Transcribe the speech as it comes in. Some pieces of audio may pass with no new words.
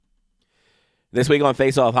This week on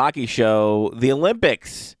Face Off Hockey Show, the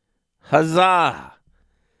Olympics. Huzzah!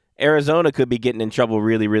 Arizona could be getting in trouble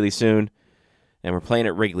really, really soon. And we're playing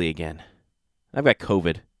at Wrigley again. I've got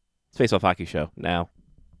COVID. It's Face Off Hockey Show now.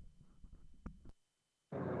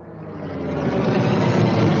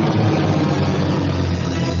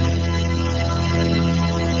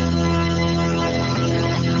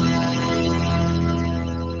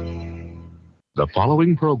 The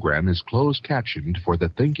following program is closed captioned for the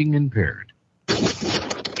thinking impaired.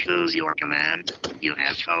 Choose your command. You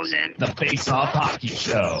have chosen the Face Off Hockey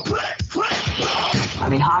Show. I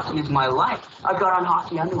mean, hockey is my life. I've got on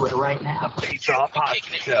hockey underwear right now. The Face Off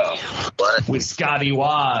Hockey Show. With Scotty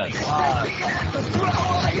Waz.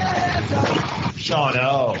 Sean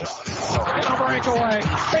O. breakaway.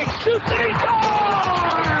 Take 2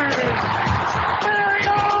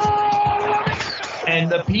 And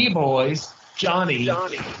the P-Boys, Johnny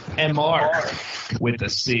and Mark with the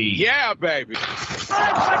C. Yeah, baby.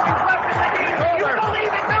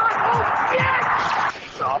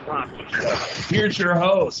 Here's your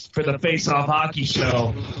host for the Face Off Hockey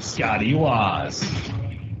Show, Scotty Waz.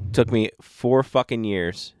 Took me 4 fucking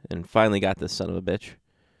years and finally got this son of a bitch.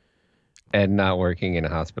 And not working in a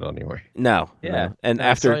hospital anymore. No. Yeah. No. And I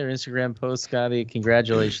after saw your Instagram post, Scotty.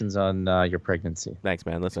 Congratulations on your pregnancy. Thanks,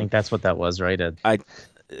 man. I Listen, think that's what that was, right, Ed?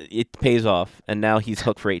 it pays off, and now he's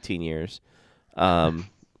hooked for 18 years.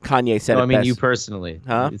 Kanye said No, it I mean best. you personally.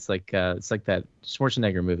 Huh? It's like that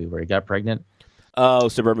Schwarzenegger movie where he got pregnant. Oh,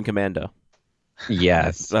 Suburban Commando.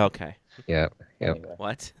 Yes. Okay. Yep. Anyway.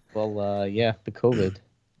 What? Well, yeah, the COVID,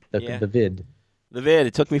 Yeah. the vid. The vid.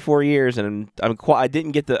 It took me 4 years, and I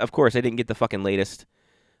didn't get the. Of course, I didn't get the fucking latest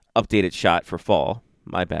updated shot for fall.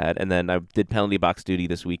 My bad. And then I did penalty box duty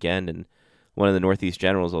this weekend, and one of the Northeast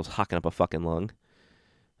Generals was hocking up a fucking lung.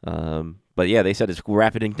 But yeah, they said it's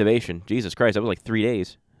rapid intubation. Jesus Christ, that was like 3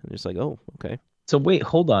 days. I'm just like, oh, okay. So wait,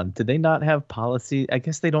 hold on. Did they not have policy? I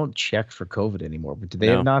guess they don't check for COVID anymore. But do they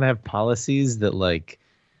No. not have policies that like,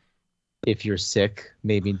 if you're sick,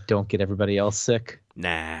 maybe don't get everybody else sick?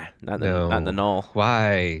 Nah, not No. in the null.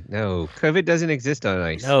 Why? No. COVID doesn't exist on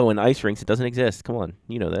ice. No, in ice rinks, it doesn't exist. Come on,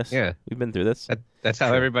 you know this. Yeah. We've been through this. That's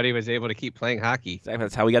how everybody was able to keep playing hockey.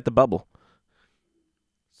 That's how we got the bubble.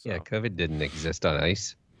 Yeah, COVID didn't exist on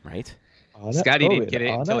ice. Right? Scotty didn't get it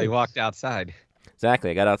until he walked outside. Exactly.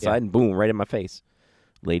 I got outside and boom, right in my face.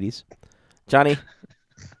 Ladies. Johnny,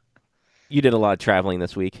 you did a lot of traveling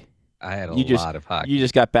this week. I had a You just- lot of hockey. You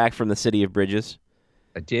just got back from the city of Bridges.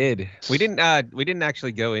 I did. We didn't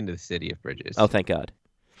actually go into the city of Bridges. Oh, thank God.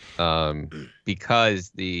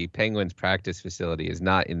 Because the Penguins practice facility is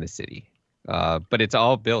not in the city. But it's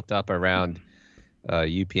all built up around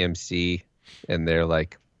UPMC and their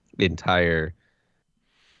like entire,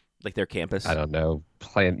 Like their campus. I don't know,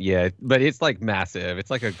 plan. Yeah, but it's like massive.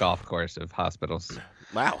 It's like a golf course of hospitals.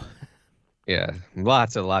 Wow. Yeah,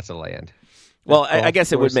 lots of land. Well, I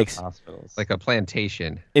guess it would make hospitals. Like a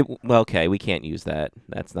plantation. Well, okay, we can't use that.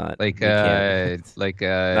 That's not Like we can't.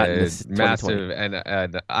 Not in a this 2020. massive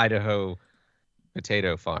and Idaho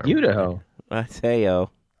potato farm. Idaho.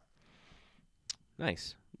 Mateo.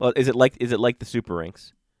 Nice. Well, is it like the super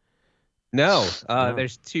rinks? No, No.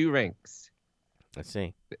 there's 2 rinks. Let's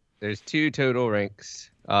see. There's 2 total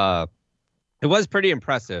rinks. It was pretty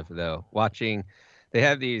impressive though. Watching, they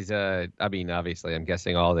have these. I mean, obviously, I'm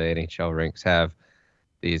guessing all the NHL rinks have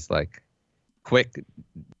these like quick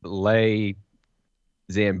lay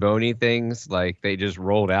Zamboni things. Like they just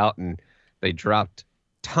rolled out and they dropped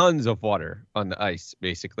tons of water on the ice,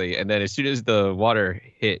 basically. And then as soon as the water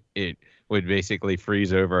hit, it would basically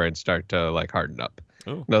freeze over and start to like harden up.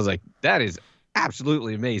 Oh. And I was like, that is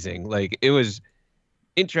absolutely amazing. Like it was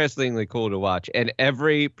interestingly cool to watch. And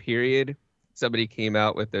every period, somebody came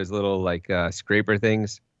out with those little like scraper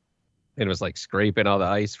things. It was like scraping all the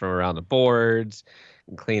ice from around the boards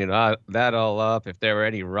and cleaning that all up. If there were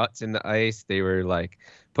any ruts in the ice, they were like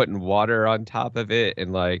putting water on top of it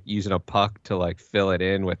and like using a puck to like fill it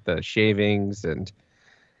in with the shavings. And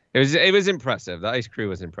it was impressive. The ice crew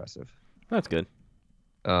was impressive. That's good.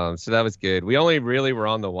 So that was good. We only really were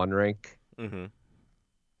on the one rink.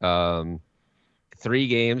 Mm-hmm. 3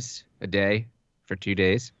 games a day for 2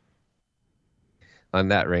 days on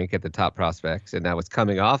that rink at the top prospects. And that was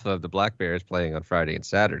coming off of the Black Bears playing on Friday and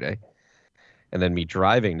Saturday. And then me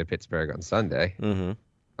driving to Pittsburgh on Sunday.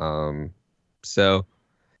 Mm-hmm. So,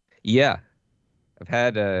 yeah, I've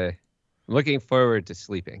had looking forward to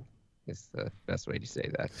sleeping is the best way to say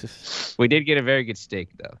that. We did get a very good steak,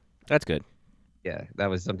 though. That's good. Yeah, that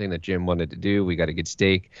was something that Jim wanted to do. We got a good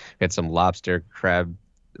steak. We had some lobster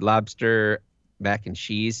mac and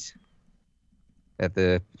cheese at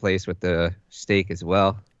the place with the steak as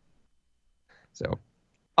well. So,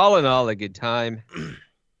 all in all, a good time.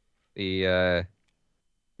 The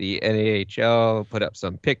NHL put up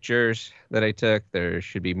some pictures that I took. There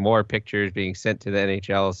should be more pictures being sent to the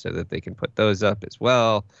NHL so that they can put those up as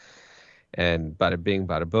well. And bada bing,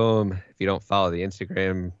 bada boom. If you don't follow the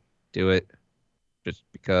Instagram, do it. Just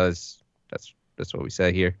because that's what we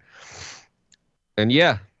say here. And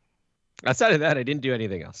yeah, outside of that, I didn't do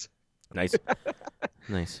anything else. Nice.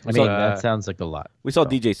 Nice. I mean, that sounds like a lot. We saw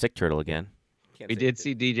DJ Sick Turtle again. We did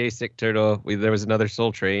see DJ Sick Turtle. There was another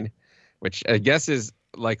Soul Train, which I guess is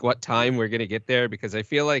like what time we're gonna get there, because I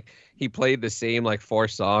feel like he played the same like 4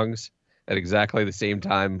 songs at exactly the same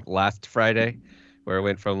time last Friday, where it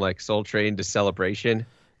went from like Soul Train to Celebration.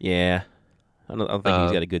 Yeah, I don't think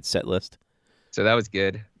he's got a good set list. So that was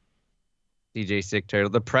good. DJ Sick Turtle.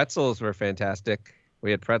 The pretzels were fantastic.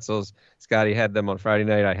 We had pretzels. Scotty had them on Friday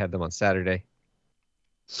night. I had them on Saturday.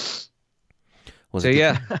 Was so it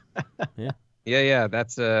yeah, Yeah. yeah.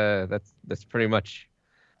 That's pretty much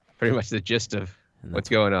the gist of what's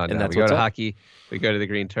going on. and Now. that's We go what's to up. hockey. We go to the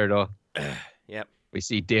Green Turtle. Yep. We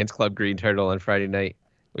see Dance Club Green Turtle on Friday night.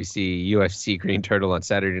 We see UFC Green Turtle on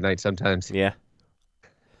Saturday night sometimes. Yeah.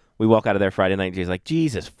 We walk out of there Friday night and Jay's like,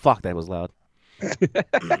 Jesus, fuck, that was loud.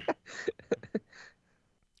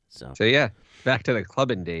 So yeah, back to the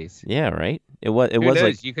clubbing days. Yeah, right. It was Who was knows?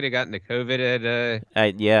 like You could have gotten the COVID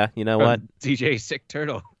at yeah, you know from what? DJ Sick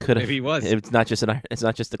Turtle. Could have. Maybe he was. It's not just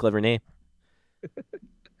a clever name.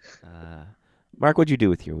 Mark, what'd you do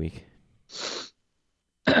with your week?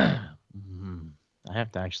 I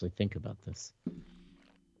have to actually think about this.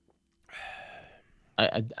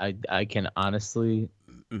 I can honestly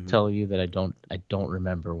tell you that I don't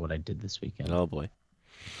remember what I did this weekend. Oh boy.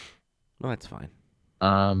 Well, that's fine.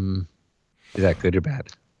 Is that good or bad?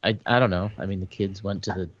 I don't know. I mean, the kids went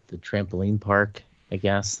to the trampoline park. I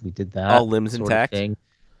guess we did that. All limbs sort of intact? thing.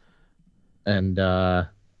 And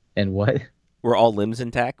what? Were all limbs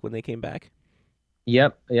intact when they came back?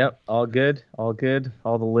 Yep. All good. All the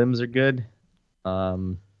limbs are good.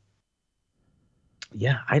 Yeah,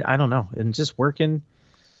 I don't know. And just working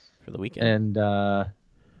for the weekend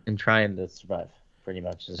and trying to survive. Pretty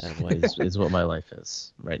much is what my life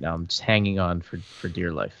is right now. I'm just hanging on for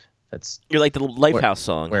dear life. You're like the Lifehouse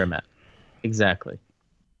song. Where I'm at. Exactly.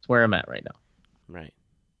 It's where I'm at right now. Right.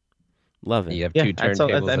 Love it. You have 2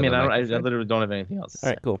 turntables. I mean, I literally don't have anything else to All say.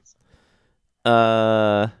 right, cool.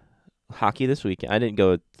 Hockey this weekend. I didn't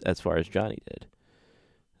go as far as Johnny did.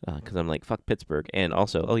 Because I'm like, fuck Pittsburgh. And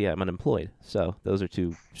also, oh yeah, I'm unemployed. So those are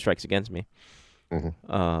 2 strikes against me.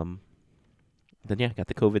 Mm-hmm. Then yeah, got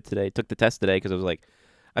the COVID today. Took the test today because I was like,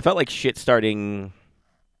 I felt like shit starting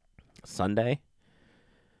Sunday.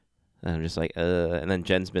 And I'm just like, and then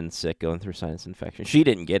Jen's been sick, going through sinus infection. She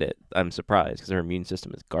didn't get it. I'm surprised because her immune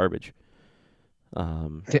system is garbage.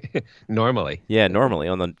 Normally. Yeah, normally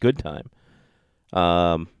on the good time.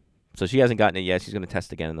 So she hasn't gotten it yet. She's going to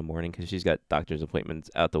test again in the morning because she's got doctor's appointments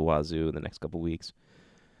out the wazoo in the next couple weeks.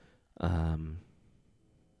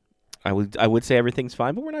 I would say everything's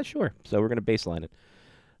fine, but we're not sure, so we're going to baseline it.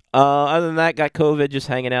 Other than that, got COVID, just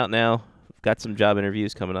hanging out now. Got some job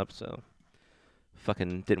interviews coming up, so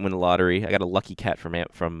fucking didn't win the lottery. I got a lucky cat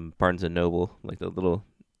from Barnes & Noble, like the little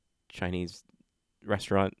Chinese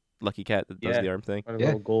restaurant lucky cat that does the arm thing.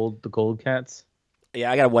 The gold cats. Yeah,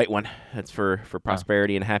 I got a white one. That's for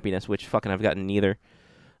prosperity and happiness, which fucking I've gotten neither.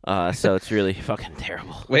 So it's really fucking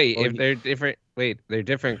terrible. Wait, they're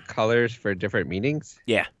different colors for different meanings?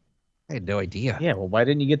 Yeah. I had no idea. Yeah, well, why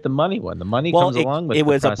didn't you get the money one? The money comes along with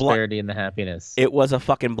the prosperity and the happiness. It was a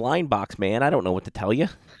fucking blind box, man. I don't know what to tell you.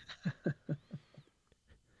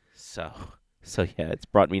 So yeah, it's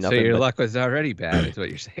brought me nothing. So your luck was already bad, is what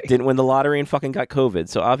you're saying. Didn't win the lottery and fucking got COVID.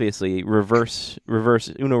 So obviously, reverse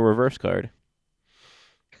Uno reverse card.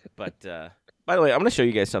 But by the way, I'm going to show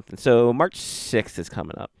you guys something. So March 6th is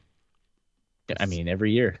coming up. I mean,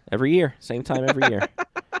 every year. Every year. Same time every year.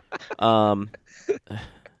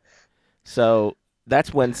 So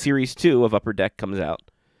that's when Series 2 of Upper Deck comes out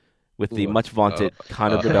with the much vaunted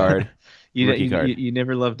Connor Bedard rookie card. You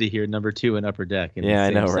never love to hear number 2 in Upper Deck. Yeah, I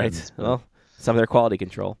know, right? Sense, well, some of their quality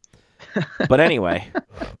control. But anyway,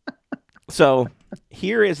 so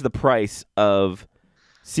here is the price of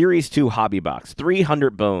Series 2 Hobby Box.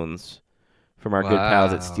 300 bones from our good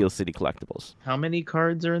pals at Steel City Collectibles. How many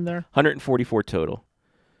cards are in there? 144 total.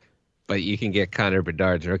 But you can get Connor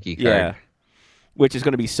Bedard's rookie card. Yeah. Which is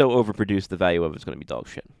going to be so overproduced, the value of it is going to be dog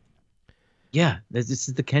shit. Yeah, this is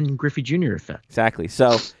the Ken Griffey Jr. effect. Exactly.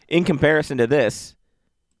 So, in comparison to this,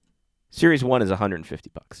 Series 1 is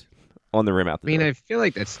 $150. on the rim out the I mean, door. I feel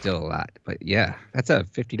like that's still a lot, but yeah, that's a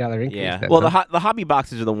 $50 increase. Yeah. Then, Well, huh? the hobby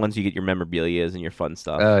boxes are the ones you get your memorabilias and your fun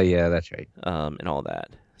stuff. Oh yeah, that's right. And all that.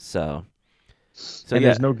 So And yeah,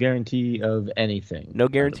 there's no guarantee of anything. no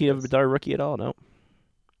guarantee of a Bedard rookie at all. No.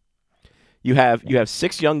 You have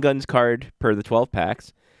 6 Young Guns card per the 12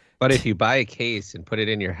 packs. But if you buy a case and put it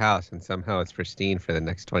in your house and somehow it's pristine for the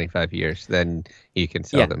next 25 years, then you can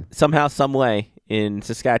sell them. Somehow, some way in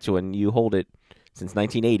Saskatchewan, you hold it since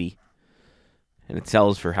 1980, and it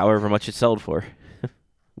sells for however much it sold for.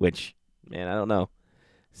 Which, man, I don't know.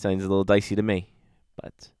 Sounds a little dicey to me,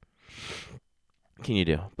 but what can you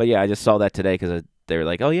do? But yeah, I just saw that today because they were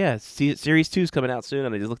like, "Oh yeah, Series 2's coming out soon,"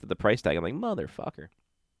 and I just looked at the price tag. I'm like, "Motherfucker!"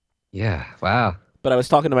 Yeah. Wow. But I was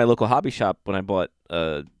talking to my local hobby shop when I bought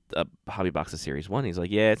a hobby box of Series 1. He's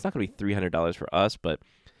like, yeah, it's not going to be $300 for us, but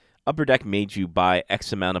Upper Deck made you buy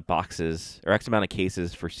X amount of boxes or X amount of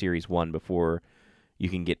cases for Series 1 before you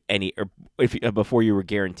can get any, or before you were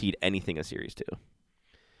guaranteed anything of Series 2.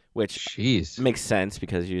 Which Jeez. makes sense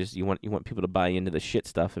because you want people to buy into the shit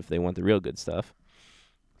stuff if they want the real good stuff.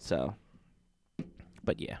 So,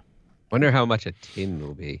 but yeah. Wonder how much a tin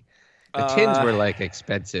will be. The tins were like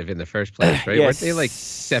expensive in the first place, right? Yeah, Weren't they like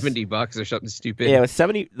 $70 or something stupid? Yeah, it was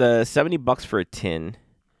 $70 for a tin.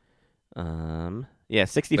 Yeah,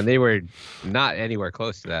 60. When they were not anywhere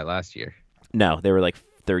close to that last year. No, they were like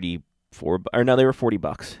 34, or no, they were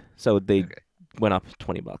 $40. So they went up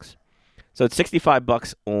 $20. So it's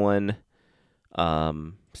 $65 on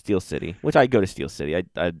Steel City, which I go to Steel City.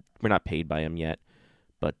 We're not paid by them yet,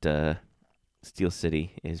 but Steel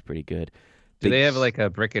City is pretty good. Do they have like a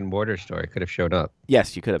brick and mortar store? It could have showed up.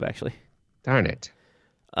 Yes, you could have actually. Darn it.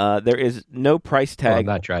 There is no price tag. Well, I'm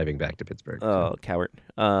not driving back to Pittsburgh. Oh, coward.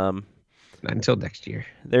 Not until next year.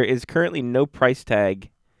 There is currently no price tag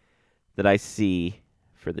that I see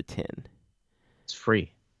for the tin. It's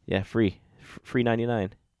free. Yeah, free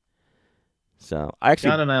 99. So I actually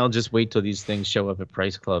John and I'll just wait till these things show up at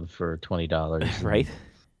Price Club for $20. right.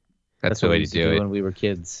 That's the what way we to used to do it. when we were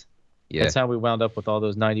kids. Yeah. That's how we wound up with all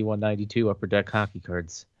those 91, 92 Upper Deck hockey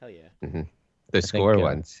cards. Hell yeah. Mm-hmm. The score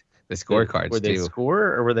ones. The scorecards, Were they too.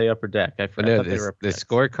 score or were they Upper Deck? I But no, thought they were Upper the Decks.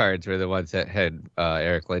 scorecards were the ones that had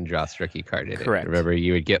Eric Lindros rookie card in Correct. it. Remember,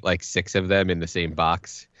 you would get like 6 of them in the same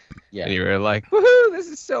box. Yeah. And you were like, woohoo, this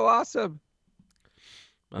is so awesome.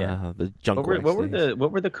 Yeah. The junk.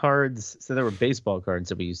 What were the cards? So there were baseball cards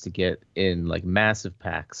that we used to get in like massive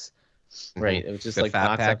packs, right? It was just The like fat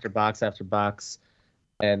box pack. after box after box,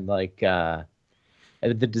 and like and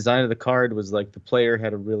the design of the card was like the player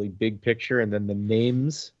had a really big picture, and then the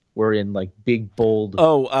names were in like big bold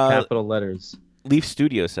capital letters. Leaf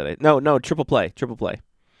Studio said it. No, triple play.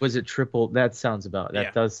 Was it triple? That sounds about.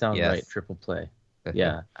 That does sound Yes. right. Triple play.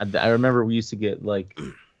 Yeah, I remember we used to get like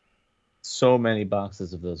so many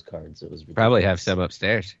boxes of those cards. It was ridiculous. Probably have some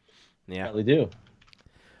upstairs. Yeah. Probably do.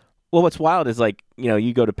 Well, what's wild is like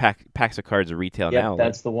you go to packs of cards at retail Yeah, now.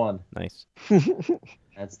 that's the one. Nice.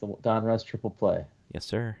 That's the Don Russ triple play. Yes,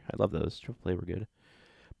 sir. I love those. Triple play were good.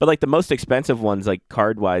 But like the most expensive ones, like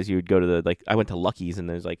card wise, you would go to I went to Lucky's and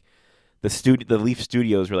there's like the Leaf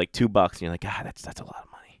Studios were like $2 and you're like, God, that's a lot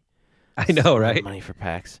of money. I know, A lot of right? money for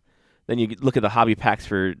packs. Then you look at the hobby packs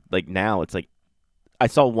for like now. It's like I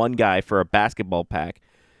saw one guy for a basketball pack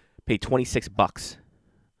pay $26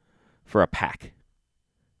 for a pack.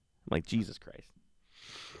 I'm like, Jesus Christ.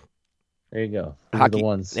 There you go. Those are Hockey, the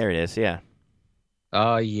ones. There it is. Yeah.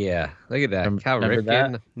 Oh, yeah. Look at that. Cal Remember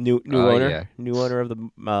Ripken. that? New Oh, owner. yeah. New owner of the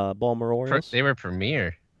Baltimore Orioles. They were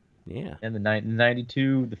premier. Yeah. And the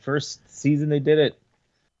 92, the first season they did it.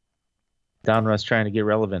 Don Russ trying to get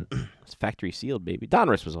relevant. It's factory sealed, baby.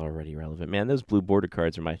 Donruss was already relevant, man. Those blue border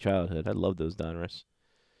cards are my childhood. I love those Donruss.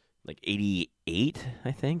 Like 88,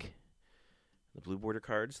 I think. The blue border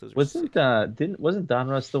cards. Those were sick. Wasn't Don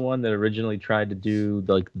Russ the one that originally tried to do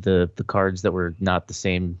like the cards that were not the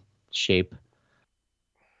same shape?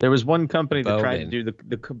 There was one company that tried to do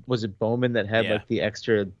the was it Bowman that had like the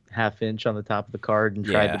extra half-inch on the top of the card and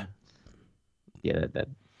tried to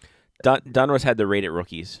that Donruss had the rated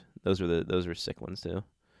rookies. Those were sick ones too.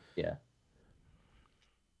 yeah.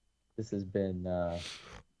 This has been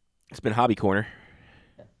It's been Hobby Corner.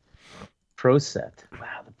 Pro Set.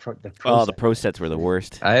 Wow, the Pro The Set. Pro Sets were the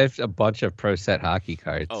worst. I have a bunch of Pro Set hockey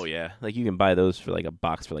cards. Oh yeah, like you can buy those for like a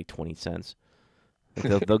box for like 20 cents.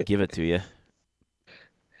 Like, they'll give it to you.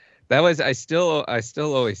 That was I still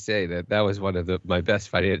always say that was one of my best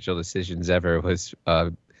financial decisions ever was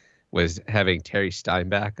having Terry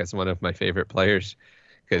Steinbach as one of my favorite players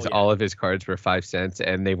because all of his cards were 5 cents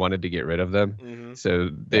and they wanted to get rid of them. Mm-hmm. So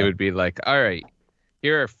they would be like, all right,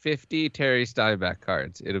 here are 50 Terry Steinbach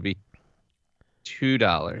cards. It'll be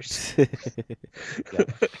 $2.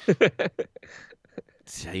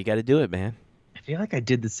 That's how you got to do it, man. I feel like I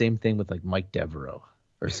did the same thing with like Mike Devereaux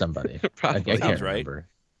or somebody. Probably. I can't Sounds right. remember.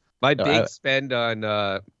 My big spend on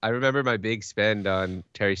I remember my big spend on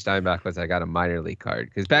Terry Steinbach was I got a minor league card,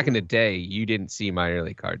 because back in the day you didn't see minor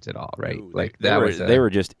league cards at all, right? No, Like they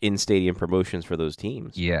were just in stadium promotions for those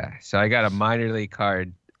teams. Yeah, so I got a minor league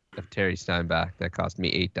card of Terry Steinbach that cost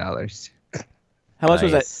me $8. How much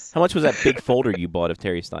was that? Nice. How much was that big folder you bought of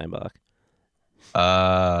Terry Steinbach?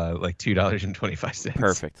 Like $2.25.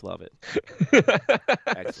 Perfect, love it.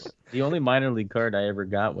 Excellent. The only minor league card I ever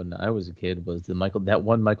got when I was a kid was that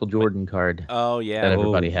one Michael Jordan card. Oh yeah, That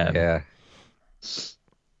everybody had. Yeah,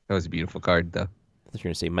 that was a beautiful card though. I thought you were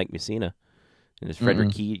gonna say Mike Messina and his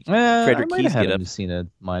Frederick Key. I Frederick might Keys have get up. seen a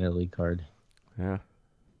minor league card. Yeah.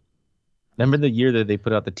 Remember the year that they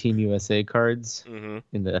put out the Team USA cards?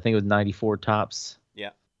 Mm-hmm. I think it was 94 tops.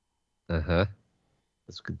 Yeah.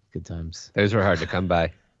 That's good times. Those were hard to come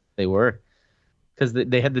by. They were. Because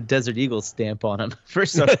they had the Desert Eagle stamp on them for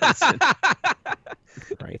some reason.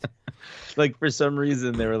 Right. Like, for some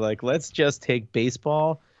reason, they were like, let's just take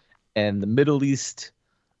baseball and the Middle East,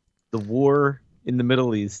 the war in the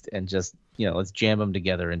Middle East, and just, let's jam them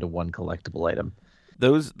together into one collectible item.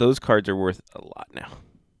 Those cards are worth a lot now.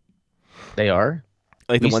 They are?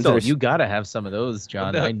 Like the ones that are You got to have some of those,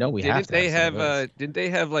 John. I know we have to have some of those. Didn't they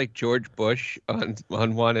have like George Bush on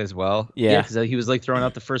one as well? Yeah. Because he was like throwing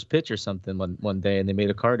out the first pitch or something one day, and they made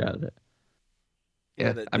a card out of it.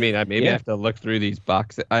 Yeah, I have to look through these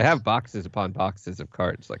boxes. I have boxes upon boxes of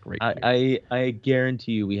cards, like right here. I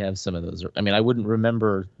guarantee you we have some of those. I mean, I wouldn't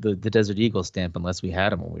remember the Desert Eagle stamp unless we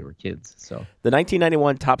had them when we were kids. So the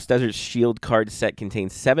 1991 Topps Desert Shield card set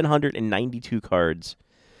contains 792 cards.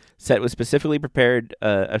 Set was specifically prepared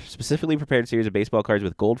a specifically prepared series of baseball cards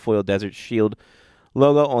with gold foil Desert Shield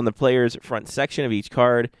logo on the player's front section of each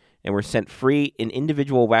card, and were sent free in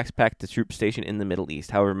individual wax pack to troop station in the Middle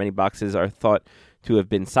East. However, many boxes are thought to have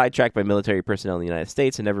been sidetracked by military personnel in the United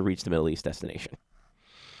States and never reached the Middle East destination.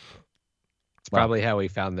 It's probably how we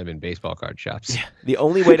found them in baseball card shops. Yeah. The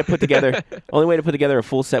only way to put together a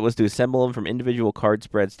full set was to assemble them from individual card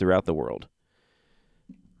spreads throughout the world.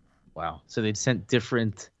 wow. So they'd sent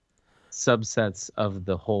different subsets of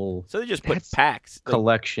the whole So they just put packs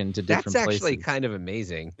collection to different That's places. actually kind of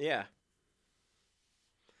amazing. Yeah.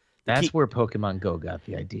 That's where Pokemon Go got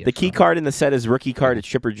the idea. The key card in the set is rookie card at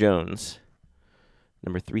Chipper Jones,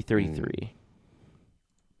 number 333.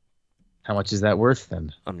 How much is that worth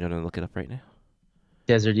then? I'm going to look it up right now.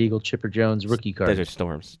 Desert Eagle Chipper Jones rookie card.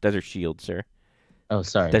 Desert Shield, sir. Oh,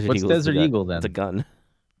 sorry. Desert What's Eagle's Desert Eagle then? It's a gun.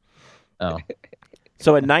 Oh.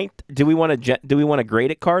 So at ninth, do we want to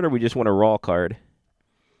grade it card, or we just want a raw card?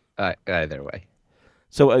 Either way.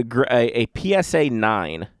 So a PSA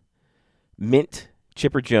 9 mint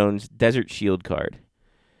Chipper Jones Desert Shield card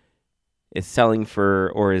is selling for,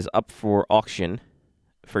 or is up for auction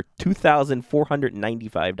for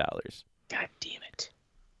 $2,495. God damn it!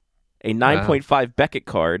 A 9.5 Beckett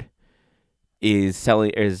card is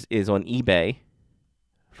selling is on eBay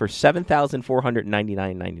for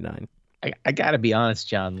 $7,499.99. I gotta be honest,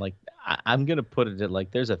 John. Like I'm gonna put it at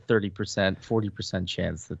like there's a 30%, 40%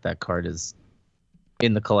 chance that card is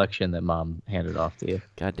in the collection that Mom handed off to you.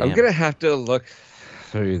 God damn. I'm gonna have to look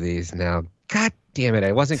through these now. God damn it!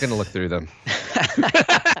 I wasn't gonna look through them.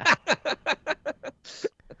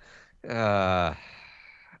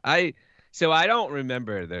 So I don't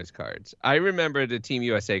remember those cards. I remember the Team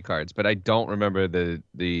USA cards, but I don't remember the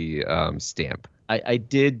stamp. I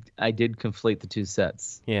did conflate the two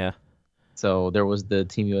sets. Yeah. So there was the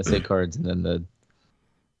Team USA cards and then the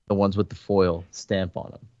ones with the foil stamp on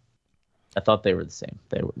them. I thought they were the same.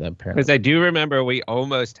 They were apparently. Because I do remember we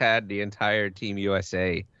almost had the entire Team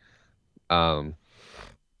USA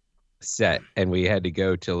set, and we had to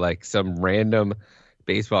go to like some random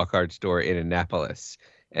baseball card store in Annapolis,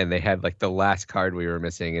 and they had like the last card we were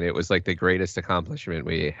missing, and it was like the greatest accomplishment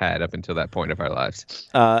we had up until that point of our lives.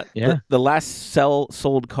 Yeah. The last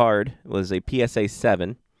sold card was a PSA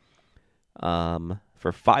 7 for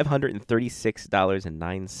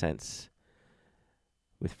 $536.09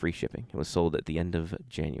 with free shipping. It was sold at the end of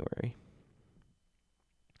January.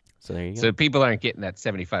 So there you go. So people aren't getting that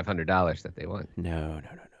 $7,500 that they want. No.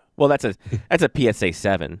 Well, that's a PSA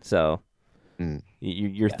 7, so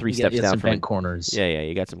you're three steps down some from bent corners. Yeah,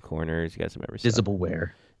 you got some corners, you got some everything. Visible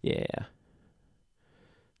wear. Yeah.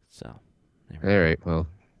 So. All right. Well,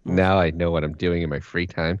 now I know what I'm doing in my free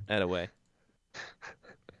time. That away.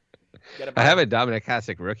 I have a Dominic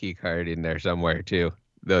Hasek rookie card in there somewhere too.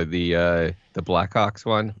 The Blackhawks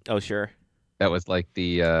one. Oh, sure. That was like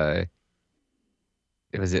the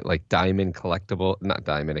was it like Diamond collectible? Not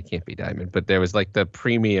Diamond. It can't be Diamond. But there was like the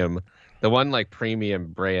premium, the one like premium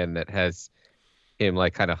brand that has him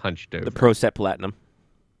like kind of hunched over. The Pro Set Platinum.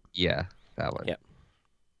 Yeah, that one. Yep.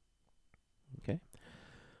 Okay.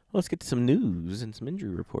 Well, let's get to some news and some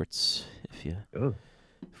injury reports.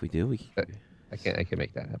 If we do, we can. I can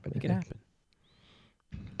make that happen. Make it happen.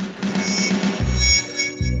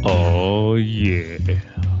 Oh yeah.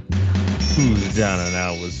 Who's down and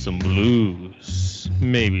out with some blues?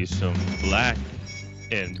 Maybe some black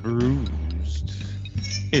and bruised.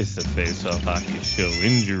 It's the Face Off Hockey Show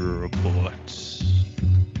injury reports.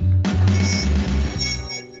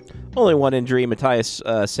 Only one injury. Matthias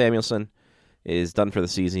Samuelsson is done for the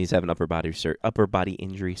season. He's having upper body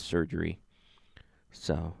injury surgery.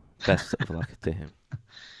 So best of luck to him.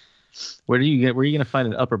 Where are you going to find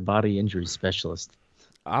an upper body injury specialist?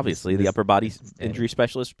 Obviously, the upper body injury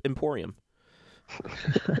specialist Emporium.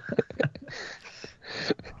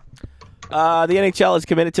 The NHL is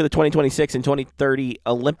committed to the 2026 and 2030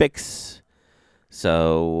 Olympics.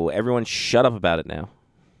 So everyone shut up about it now.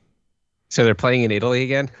 So they're playing in Italy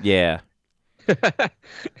again? Yeah.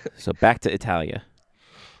 So back to Italia.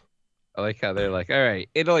 I like how they're like, all right,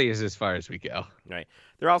 Italy is as far as we go. Right.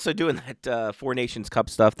 They're also doing that Four Nations Cup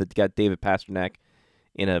stuff that got David Pasternak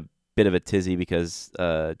in a bit of a tizzy because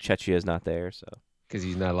Czechia is not there. So because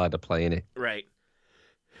he's not allowed to play in it. Right.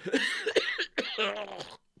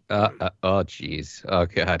 Oh, jeez. Oh,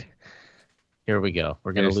 God. Here we go.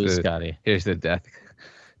 We're going to lose Scotty. Here's the death.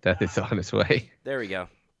 Death is on its way. There we go.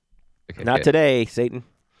 Okay, not good. today, Satan.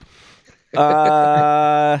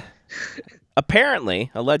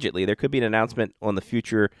 Apparently, allegedly, there could be an announcement on the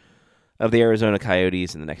future of the Arizona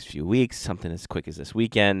Coyotes in the next few weeks, something as quick as this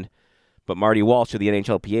weekend. But Marty Walsh of the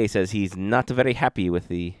NHLPA says he's not very happy with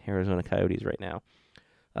the Arizona Coyotes right now,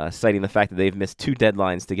 citing the fact that they've missed 2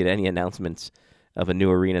 deadlines to get any announcements of a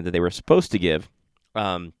new arena that they were supposed to give.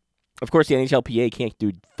 Of course, the NHLPA can't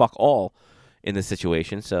do fuck all in this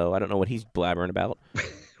situation, so I don't know what he's blabbering about.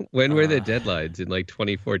 When were the deadlines? In like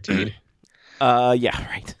 2014? Yeah,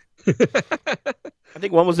 right. I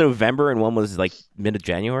think one was November and one was like mid of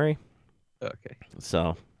January. Okay.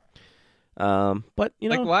 So, but you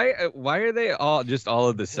know, like why are they all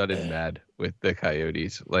of the sudden mad with the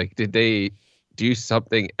Coyotes? Like, did they do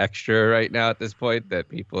something extra right now at this point that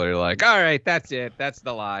people are like, all right, that's it, that's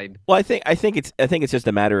the line? Well, I think it's just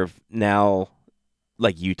a matter of now,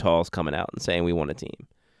 like Utah's coming out and saying we want a team.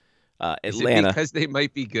 Atlanta, is it because they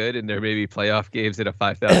might be good and there may be playoff games at a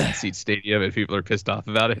 5,000 seat stadium and people are pissed off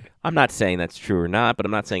about it? I'm not saying that's true or not, but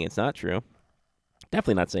I'm not saying it's not true.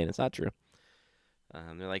 Definitely not saying it's not true.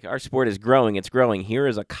 They're like, our sport is growing. It's growing. Here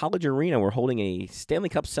is a college arena we're holding a Stanley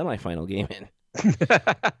Cup semifinal game in.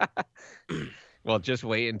 Well, just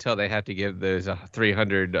wait until they have to give those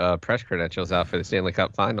 300 press credentials out for the Stanley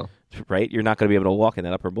Cup final. Right? You're not going to be able to walk in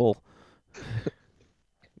that upper bowl.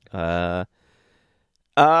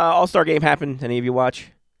 All-Star game happened. Any of you watch?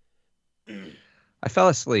 I fell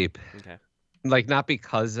asleep. Okay. Like, not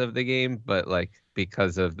because of the game, but like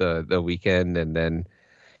because of the weekend and then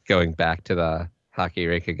going back to the hockey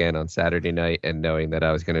rink again on Saturday night and knowing that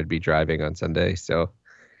I was going to be driving on Sunday. So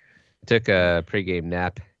I took a pregame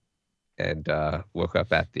nap and woke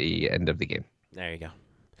up at the end of the game. There you go.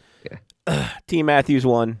 Yeah. Team Matthews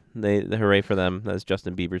won. The hooray for them. That's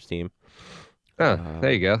Justin Bieber's team. Oh,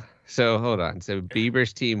 there you go. So hold on. So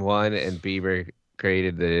Bieber's team won, and Bieber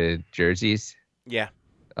created the jerseys. Yeah.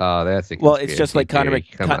 Oh, that's a well. It's just like Connor.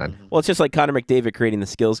 Come on. Well, it's just like Connor McDavid creating the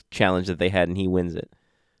skills challenge that they had, and he wins it.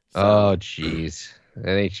 So. Oh, jeez.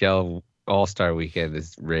 NHL All-Star Weekend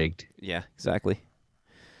is rigged. Yeah, exactly.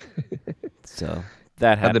 So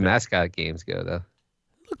that happened. How'd the mascot games go, though?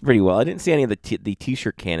 Looked pretty well. I didn't see any of the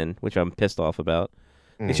T-shirt cannon, which I'm pissed off about.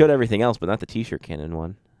 They showed everything else, but not the T-shirt cannon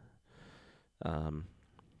one.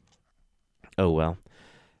 Oh, well.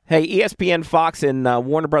 Hey, ESPN, Fox, and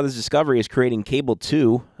Warner Brothers Discovery is creating Cable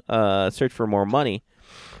 2, Search for More Money.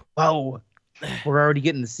 Oh, we're already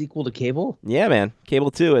getting the sequel to Cable? Yeah, man.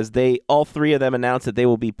 Cable 2, as all 3 of them announced that they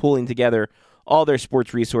will be pulling together all their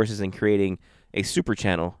sports resources and creating a super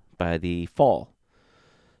channel by the fall.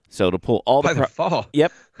 So it'll pull all the fall?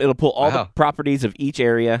 Yep. It'll pull all the properties of each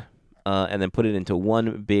area and then put it into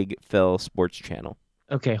one big fell sports channel.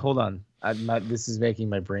 Okay, hold on. This is making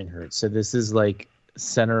my brain hurt. So this is like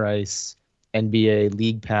Center Ice, NBA,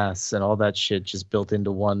 League Pass, and all that shit just built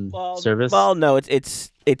into one service? Well, no,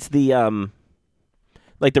 it's the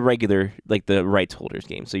like the regular, like the rights holders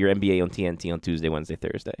game. So your NBA on TNT on Tuesday, Wednesday,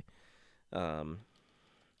 Thursday.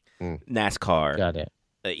 NASCAR. Got it.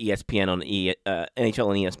 ESPN on NHL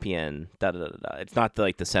on ESPN. It's not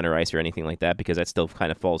like the Center Ice or anything like that because that still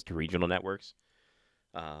kind of falls to regional networks.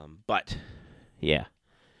 But yeah.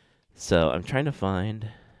 So I'm trying to find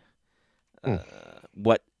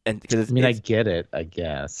what, and because I mean, I get it, I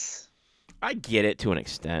guess. I get it to an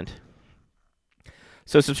extent.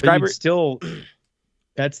 So But subscribers still,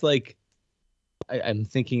 that's like, I'm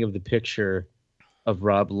thinking of the picture of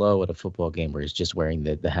Rob Lowe at a football game where he's just wearing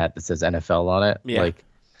the hat that says NFL on it. Yeah. Like,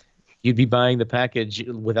 you'd be buying the package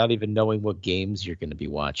without even knowing what games you're going to be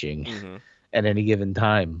watching at any given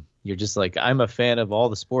time. You're just like, I'm a fan of all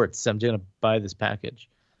the sports. I'm going to buy this package.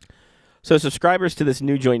 So subscribers to this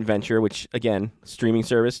new joint venture, which, again, streaming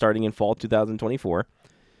service starting in fall 2024,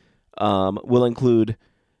 will include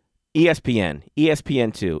ESPN,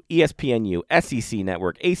 ESPN2, ESPNU, SEC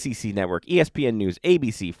Network, ACC Network, ESPN News,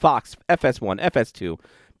 ABC, Fox, FS1, FS2,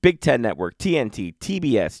 Big Ten Network, TNT,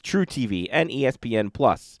 TBS, True TV, and ESPN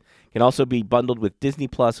Plus. Can also be bundled with Disney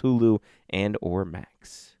Plus, Hulu, and or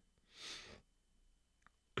Max.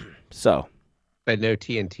 So, but no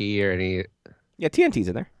TNT or any. Yeah, TNT's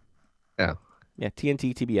in there. Oh. Yeah,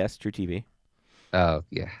 TNT, TBS, True TV. Oh,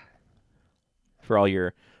 yeah. For all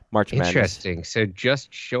your March Madness. Interesting. So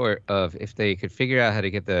just short of if they could figure out how to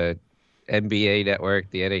get the NBA network,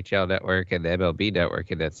 the NHL network, and the MLB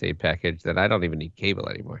network in that same package, then I don't even need cable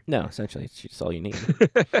anymore. No, essentially, it's just all you need.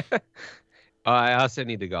 I also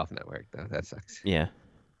need the golf network, though. That sucks. Yeah.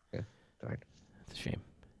 Yeah, darn. It's a shame.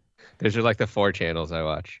 Those are like the 4 channels I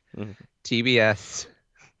watch. TBS,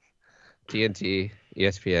 TNT,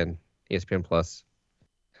 ESPN, ESPN Plus,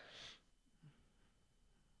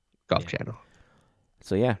 Golf Channel.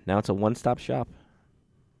 So yeah, now it's a one-stop shop.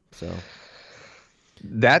 So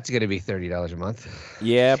that's going to be $30 a month.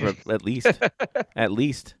 Yeah, but at least, at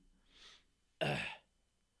least.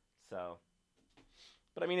 So,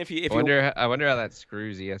 but I mean, if I wonder how that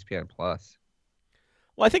screws ESPN Plus.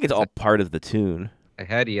 Well, I think it's all part of the tune. I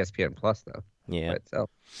had ESPN Plus though. Yeah. By itself.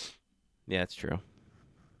 Yeah, it's true.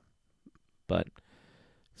 But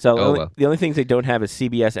so the only things they don't have is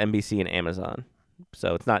CBS, NBC, and Amazon.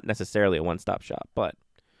 So it's not necessarily a one-stop shop, but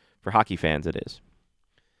for hockey fans, it is.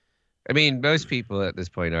 I mean, most people at this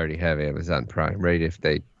point already have Amazon Prime, right? If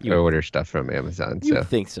they order stuff from Amazon, you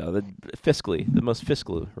think so? The most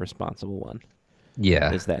fiscally responsible one.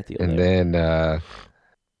 Yeah, is that deal? And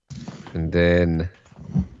then,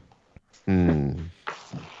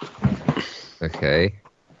 okay.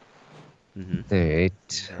 All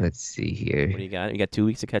right. Let's see here. What do you got? You got 2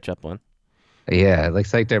 weeks to catch up on. Yeah, it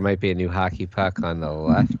looks like there might be a new hockey puck on the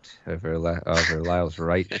left over Lyle's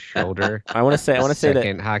right shoulder. I want to say that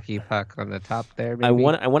second hockey puck on the top there. Maybe? I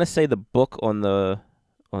want to say the book on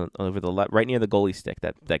over the left, right near the goalie stick,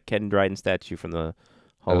 that Ken Dryden statue from the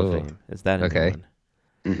Hall of Fame. Is that okay?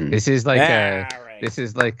 One? This is like right. This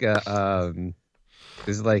is like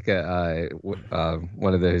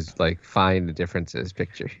one of those like find the differences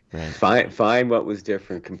picture. Right. Find what was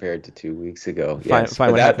different compared to 2 weeks ago. Find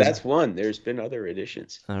that's one. There's been other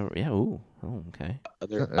additions. Yeah. Ooh. Oh, okay.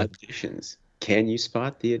 Other additions. Can you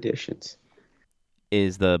spot the additions?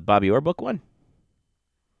 Is the Bobby Orr book one?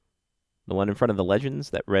 The one in front of the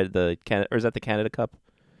Legends that read or is that the Canada Cup?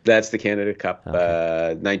 That's the Canada Cup,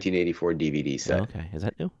 okay. 1984 DVD set. Okay. Is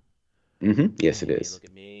that new? Mm-hmm. Yes, it is. Look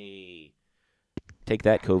at me. Take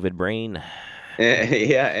that, COVID brain.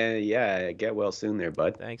 Yeah. Get well soon there,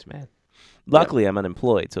 bud. Thanks, man. Luckily, I'm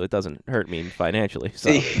unemployed, so it doesn't hurt me financially.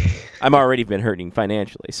 So I'm already been hurting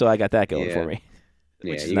financially, so I got that going for me.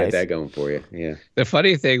 Yeah, you got that going for you. Yeah. The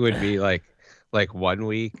funny thing would be like 1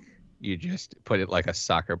 week you just put it like a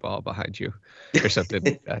soccer ball behind you or something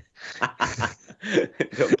like that.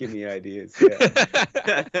 Don't give me ideas. Yeah.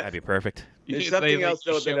 That'd be perfect. There's something else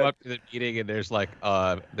though. You show up to the meeting and there's like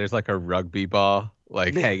a rugby ball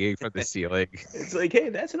like hanging from the ceiling. It's like, hey,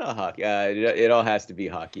 that's not hockey. It all has to be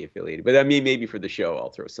hockey affiliated. But I mean, maybe for the show, I'll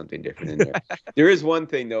throw something different in there. There is one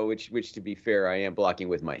thing though, which to be fair, I am blocking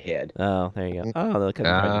with my head. Oh, there you go. Oh, look at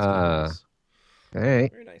all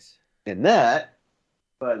right. Very nice. And that,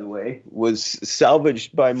 by the way, was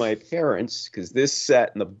salvaged by my parents because this sat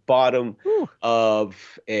in the bottom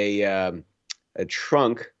of a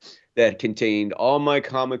trunk that contained all my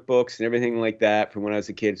comic books and everything like that from when I was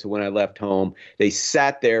a kid. So when I left home, they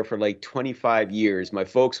sat there for like 25 years. My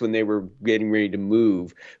folks, when they were getting ready to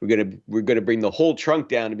move, we're gonna bring the whole trunk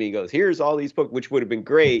down to me and goes, here's all these books, which would have been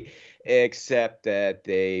great, except that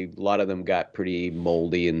a lot of them got pretty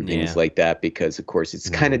moldy and things like that because, of course, it's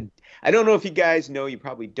kind of, I don't know if you guys know, you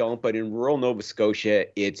probably don't, but in rural Nova Scotia,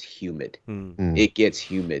 it's humid. It gets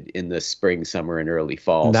humid in the spring, summer, and early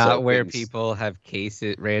fall. Not so where people have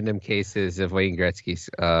random cases of Wayne Gretzky's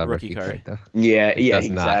rookie card, though. Yeah, Does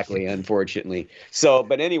exactly. not. Unfortunately. So,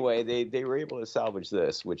 but anyway, they were able to salvage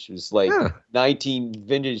this, which was like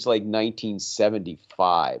vintage, like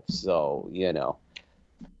 1975. So,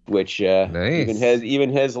 which nice.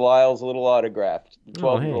 even has Lyle's little autograph,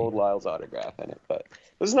 12-year-old Lyle's autograph in it. But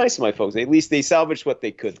it was nice of my folks. At least they salvaged what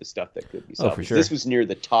they could, the stuff that could be salvaged. For sure. This was near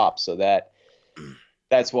the top, so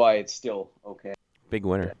that's why it's still okay. Big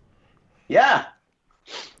winner. Yeah.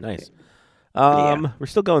 Nice. We're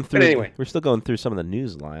still going through. But anyway. We're still going through some of the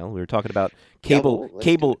news, Lyle. We were talking about cable.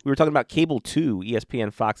 We were talking about Cable 2,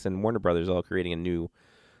 ESPN, Fox, and Warner Brothers all creating a new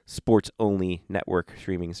sports-only network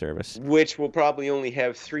streaming service, which will probably only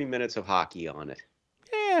have 3 minutes of hockey on it.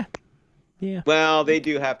 Yeah. Well, they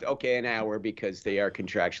do have to an hour because they are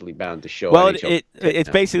contractually bound to show. Well, it's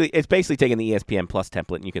basically taking the ESPN Plus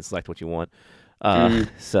template, and you can select what you want.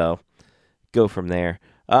 So go from there.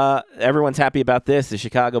 Everyone's happy about this. The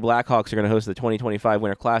Chicago Blackhawks are going to host the 2025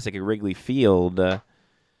 Winter Classic at Wrigley Field.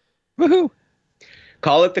 Woohoo!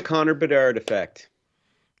 Call it the Connor Bedard effect.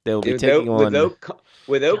 They'll be taking on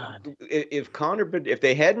if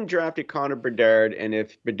they hadn't drafted Connor Bedard, and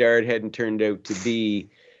if Bedard hadn't turned out to be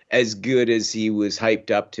as good as he was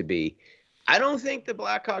hyped up to be, I don't think the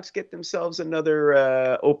Blackhawks get themselves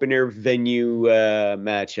another open air venue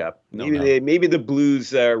matchup. Maybe the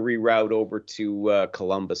Blues reroute over to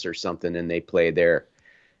Columbus or something, and they play there.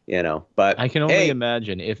 But I can only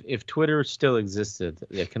imagine if Twitter still existed.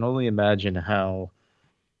 I can only imagine how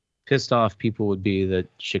pissed off people would be that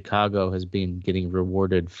Chicago has been getting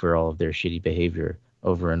rewarded for all of their shitty behavior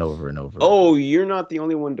over and over and over. Oh, you're not the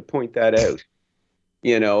only one to point that out.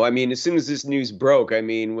 As soon as this news broke,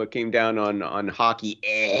 what came down on Hockey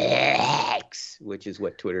X, which is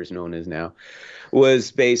what Twitter's known as now,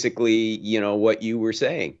 was basically, what you were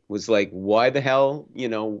saying was like, why the hell,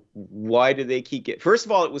 why do they keep getting? First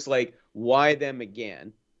of all, it was like, why them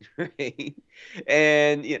again? Right?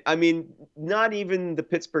 And not even the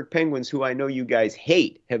Pittsburgh Penguins, who I know you guys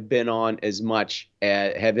hate, have been on as much,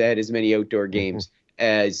 have had as many outdoor games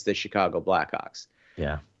as the Chicago Blackhawks.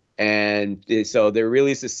 Yeah. And so there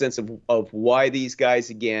really is a sense of why these guys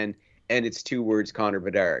again, and it's 2 words: Connor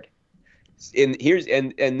Bedard. And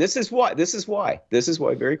this is why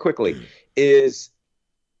very quickly is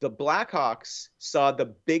the Blackhawks saw the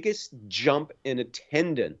biggest jump in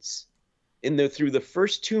attendance through the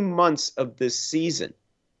first 2 months of this season,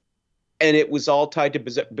 and it was all tied to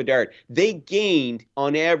Bedard. They gained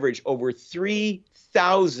on average over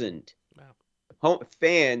 3,000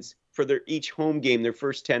 fans for each home game, their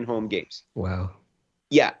first 10 home games. Wow.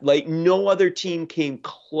 Yeah, like no other team came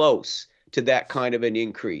close to that kind of an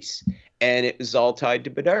increase. And it was all tied to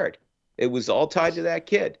Bedard. It was all tied to that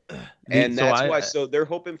kid. And that's why. So they're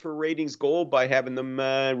hoping for ratings gold by having them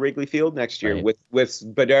Wrigley Field next year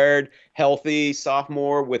with Bedard healthy,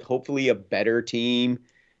 sophomore, with hopefully a better team,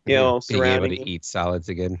 being able to eat solids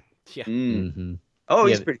again. Yeah. Mm-hmm. Oh,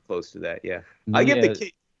 he's pretty close to that. Yeah. I give the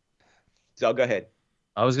kid. So go ahead.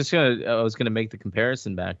 I was gonna make the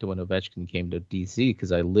comparison back to when Ovechkin came to DC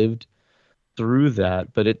because I lived through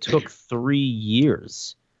that, but it took 3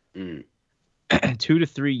 years, 2 to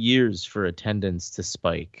 3 years for attendance to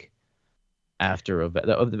spike after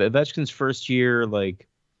Ovechkin's first year. Like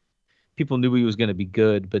people knew he was going to be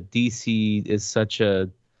good, but DC is such a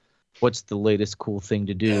what's the latest cool thing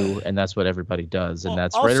to do, and that's what everybody does, and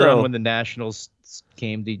that's right around when the Nationals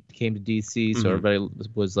came to DC, so everybody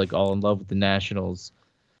was like all in love with the Nationals.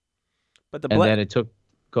 But then it took.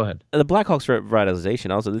 Go ahead. The Blackhawks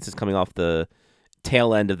revitalization. Also, this is coming off the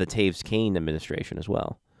tail end of the Taves Kane administration as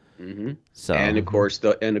well. Mm-hmm. So and of course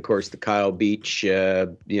the Kyle Beach,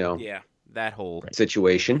 that whole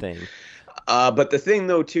situation thing. But the thing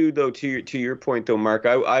to your point though, Mark,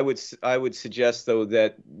 I would suggest though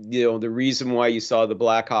that the reason why you saw the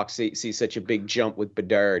Blackhawks see such a big jump with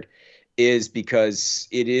Bedard is because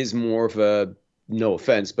it is more of a. No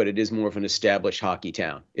offense, but it is more of an established hockey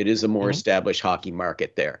town. It is a more established hockey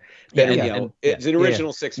market there. It's an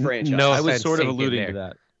original six franchise. No, I was sort of alluding to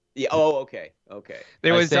that. Yeah. Oh, okay.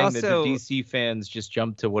 There was also that the DC fans just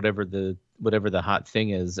jump to whatever the hot thing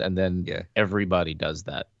is, and then everybody does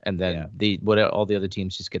that, and then all the other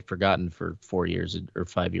teams just get forgotten for 4 years or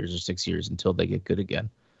 5 years or 6 years until they get good again.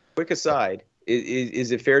 Quick aside: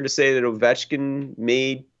 is it fair to say that Ovechkin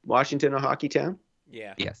made Washington a hockey town?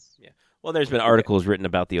 Yeah. Yes. Yeah. Well, there's been articles written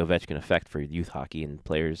about the Ovechkin effect for youth hockey and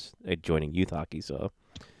players joining youth hockey. So,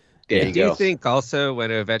 do you think also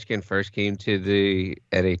when Ovechkin first came to the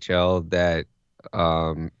NHL that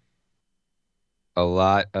a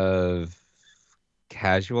lot of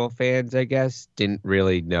casual fans, I guess, didn't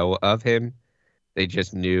really know of him. They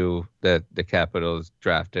just knew that the Capitals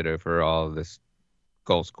drafted overall this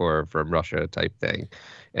goal scorer from Russia type thing.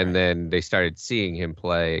 And then they started seeing him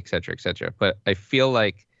play, et cetera, et cetera. But I feel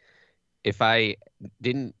like if I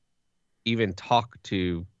didn't even talk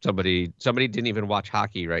to somebody didn't even watch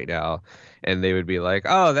hockey right now, and they would be like,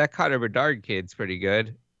 oh, that Connor Bedard kid's pretty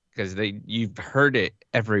good, because you've heard it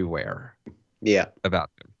everywhere. Yeah. About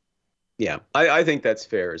him. Yeah, I think that's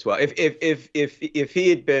fair as well. If he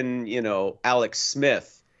had been, Alex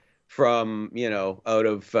Smith from, out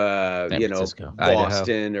of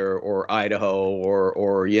Boston or Idaho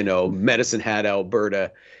or Medicine Hat,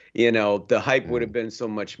 Alberta, the hype would have been so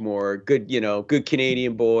much more good, good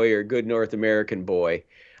Canadian boy or good North American boy.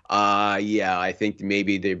 I think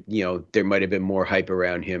maybe there might have been more hype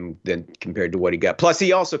around him than compared to what he got. Plus,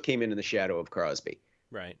 he also came in the shadow of Crosby.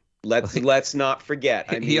 Right. Let's not forget.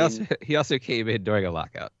 I mean, he also came in during a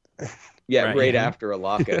lockout. Yeah, right after a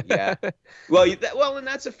lockout. Yeah. Well, and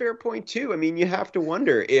that's a fair point too. I mean, you have to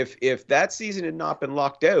wonder if that season had not been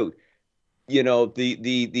locked out,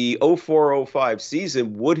 the 04-05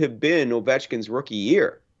 season would have been Ovechkin's rookie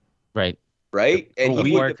year. Right. Right? And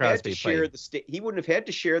he wouldn't have had to share he wouldn't have had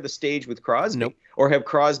to share the stage with Crosby or have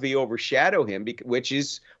Crosby overshadow him, which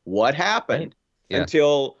is what happened. Right. Yeah.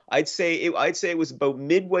 Until I'd say it was about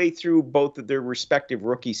midway through both of their respective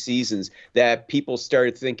rookie seasons that people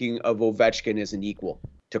started thinking of Ovechkin as an equal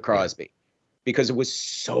to Crosby, because it was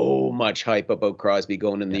so much hype about Crosby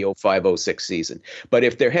going in the 05-06 season. But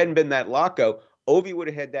if there hadn't been that lockout, Ovi would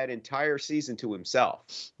have had that entire season to himself.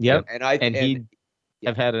 Yep. And he'd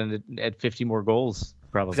have had at 50 more goals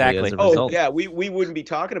probably exactly. as a result. Oh yeah, we wouldn't be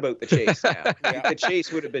talking about the chase now. The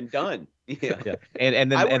chase would have been done. Yeah.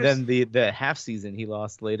 And then the half season he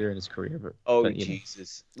lost later in his career. But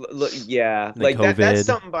Jesus. Look, yeah. Like that's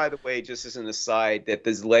something, by the way, just as an aside, that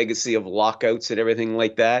this legacy of lockouts and everything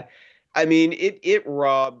like that. I mean, it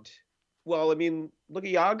robbed. Well, I mean, look at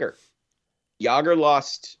Yager. Yager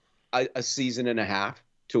lost a season and a half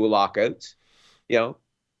to a lockout.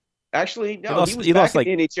 Actually, no, he was back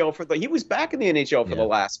in the NHL for the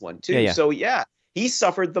last one too. Yeah. So he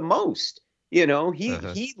suffered the most.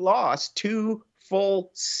 He lost 2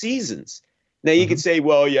 full seasons. Now you could say,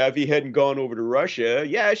 well, if he hadn't gone over to Russia,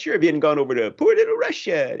 sure, if he hadn't gone over to poor little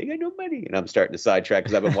Russia, they got no money. And I'm starting to sidetrack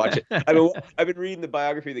because I've been watching. I've been reading the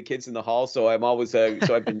biography of the Kids in the Hall, so I'm always I've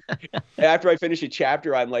been after I finish a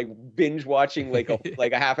chapter, I'm like binge watching like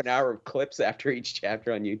a half an hour of clips after each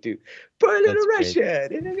chapter on YouTube. Poor little Russia,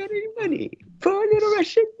 they don't got any money. Poor little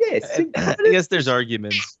Russia, yes. I guess there's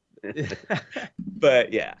arguments.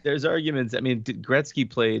 But yeah, there's arguments. I mean, Gretzky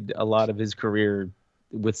played a lot of his career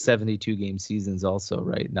with 72 game seasons also,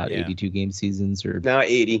 right? Not 82 game seasons or no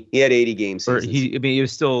 80. He had 80 game seasons. He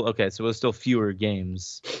was still okay, so it was still fewer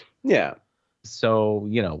games. Yeah. So,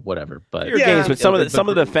 whatever. But fewer games, but some of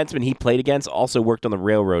the defensemen he played against also worked on the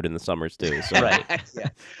railroad in the summers too. So. Right. Yeah.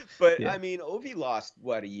 But I mean, Ovi lost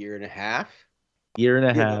a year and a half? Year and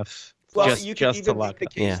a half. Well, you can even make the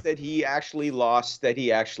case that he actually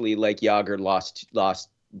like Yager lost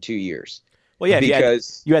 2 years. Well, yeah,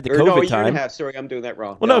 because you had the COVID time. Year and a half. Sorry, I'm doing that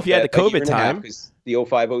wrong. Well, no, if you had the COVID time, the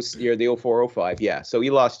 05-06 year, the 04-05, yeah. So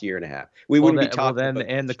he lost a year and a half. We wouldn't be talking about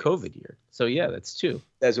and the COVID year. So yeah, that's 2.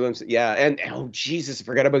 That's what I'm saying. Yeah, and oh Jesus, I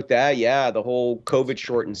forgot about that. Yeah, the whole COVID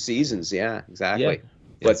shortened seasons. Yeah, exactly.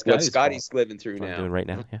 Yeah. What Scotty's living through now. Doing right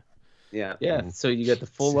now. Yeah. Yeah. Yeah. So you got the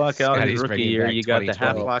full lockout in his rookie year. You got the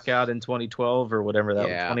half lockout in 2012 or whatever that was,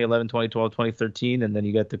 2011, 2012, 2013, and then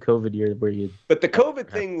you got the COVID year where you. But the COVID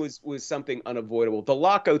thing was something unavoidable. The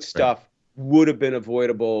lockout stuff would have been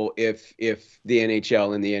avoidable if the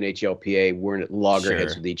NHL and the NHLPA weren't at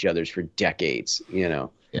loggerheads with each other for decades. Yeah.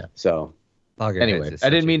 So. Anyway, I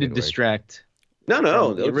didn't mean to distract.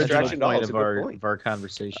 No. The original point of our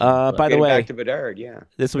conversation. By the way, back to Bedard. Yeah.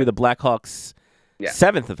 This will be the Blackhawks'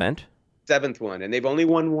 7th event. 7th one, and they've only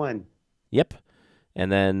won 1. Yep.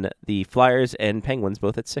 And then the Flyers and Penguins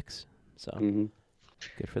both at 6. So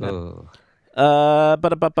good for them.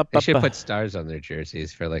 They should put stars on their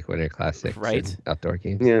jerseys for like Winter Classics, right? Outdoor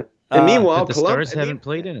games. Yeah. And meanwhile, the Stars haven't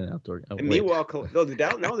played in an outdoor. Meanwhile,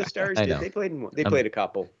 the Stars did. They played in one. They played a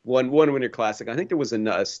couple. One Winter Classic. I think there was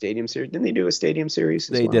a Stadium Series. Didn't they do a Stadium Series?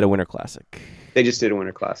 They did a Winter Classic. They just did a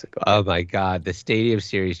Winter Classic. Oh my God, the Stadium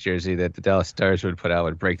Series jersey that the Dallas Stars would put out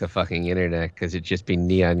would break the fucking internet because it'd just be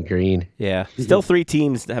neon green. Yeah. Still 3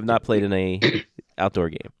 teams that have not played in a outdoor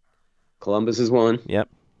game. Columbus is one. Yep.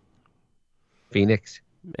 Phoenix.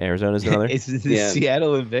 Arizona's another. It's Yeah.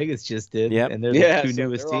 Seattle and Vegas just did, Yep. and they're the Yeah, two so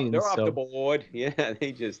newest they're teams. off so the board. Yeah,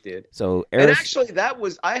 they just did. So And actually, that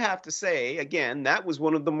was, I have to say, again, that was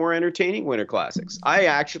one of the more entertaining Winter Classics.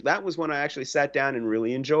 That was one I actually sat down and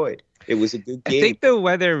really enjoyed. It was a good game. I think the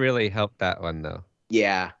weather really helped that one, though.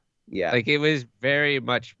 Yeah. Like, it was very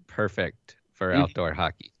much perfect for outdoor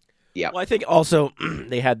hockey. Yeah. Well, I think also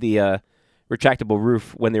they had the retractable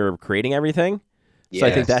roof when they were creating everything. So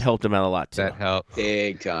I think that helped them out a lot, too. That helped.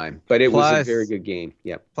 Big time. But it was a very good game.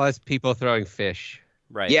 Yep. Plus, people throwing fish.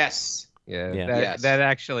 Right. Yes. Yeah. That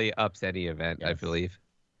actually ups any event, I believe.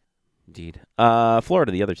 Indeed.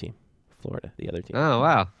 Florida, the other team. Oh,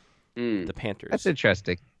 wow. The Panthers. That's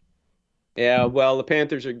interesting. Yeah, well, the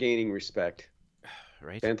Panthers are gaining respect.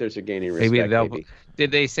 Right. Panthers are gaining respect. Maybe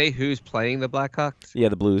did they say who's playing the Blackhawks? Yeah,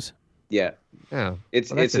 the Blues. Yeah. Oh.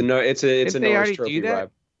 It's a Norris Trophy rivalry.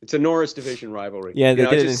 It's a Norris Division rivalry. Yeah, they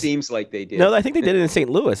did it just seems like they did. No, I think they did it in St.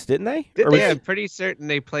 Louis, didn't they? I'm pretty certain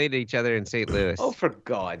they played each other in St. Louis. Oh, for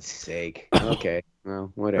God's sake. Okay.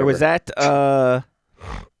 Well, whatever. Or was that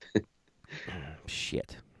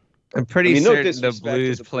shit. I'm pretty certain the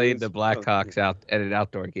Blues played the Blackhawks out at an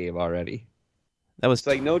outdoor game already. That was it's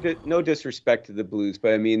like no disrespect to the Blues,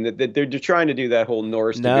 but I mean they're trying to do that whole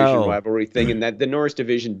Norris Division rivalry thing, and that the Norris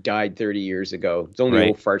Division died 30 years ago. It's only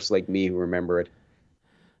old farts like me who remember it.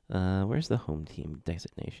 Where's the home team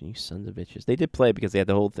designation? You sons of bitches. They did play because they had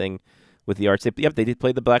the whole thing with the arts. Yep, they did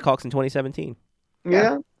play the Blackhawks in 2017.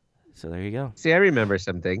 Yeah. So there you go. See, I remember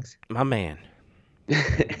some things. My man.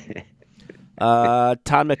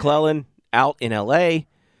 Todd McClellan out in L.A.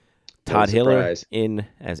 Todd Hiller in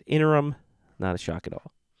as interim. Not a shock at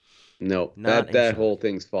all. No, that whole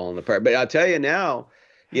thing's falling apart. But I'll tell you now,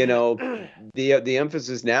 the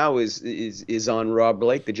emphasis now is on Rob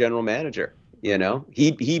Blake, the general manager.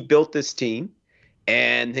 He built this team,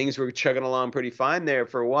 and things were chugging along pretty fine there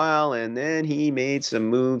for a while, and then he made some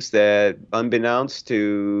moves that, unbeknownst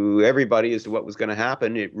to everybody as to what was going to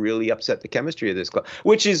happen, it really upset the chemistry of this club,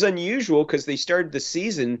 which is unusual because they started the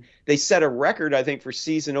season. They set a record, I think, for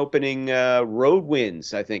season opening road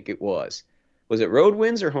wins. I think it was. Was it road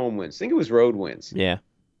wins or home wins? I think it was road wins. Yeah.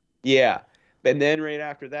 Yeah. And then right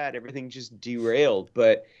after that, everything just derailed.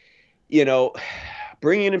 But,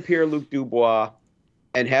 bringing in Pierre-Luc Dubois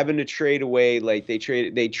and having to trade away, like they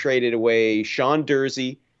traded away Sean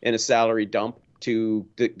Dursey in a salary dump to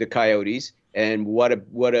the Coyotes. And what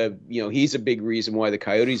a he's a big reason why the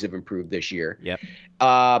Coyotes have improved this year. Yep.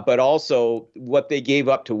 But also what they gave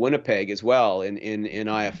up to Winnipeg as well in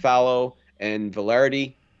Iafallo and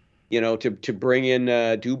Velarde. To bring in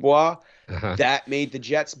Dubois, that made the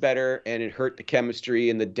Jets better, and it hurt the chemistry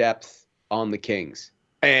and the depth on the Kings.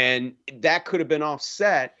 And that could have been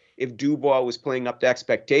offset if Dubois was playing up to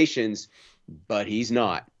expectations, but he's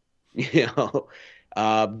not. One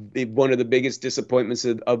of the biggest disappointments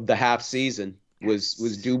of the half season was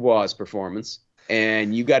Dubois' performance,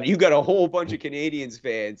 and you got a whole bunch of Canadiens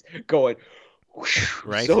fans going,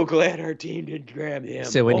 right. So glad our team didn't grab him.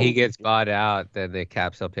 So when he gets bought out, then the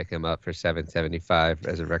Caps will pick him up for $775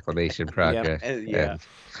 as a reclamation project. And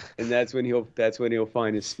that's when he'll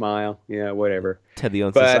find his smile. Yeah, whatever. Ted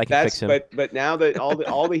Leon says I can fix him. But now that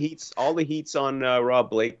all the heat's on Rob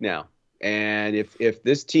Blake now, and if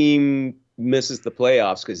this team misses the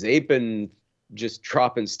playoffs because they've been just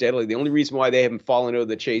dropping steadily, the only reason why they haven't fallen out of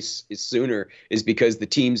the chase sooner is because the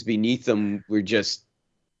teams beneath them were just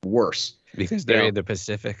worse. Because they're in the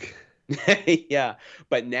Pacific. Yeah,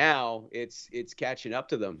 but now it's catching up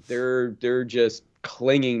to them. They're just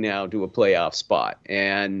clinging now to a playoff spot,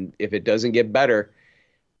 and if it doesn't get better,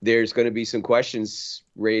 there's going to be some questions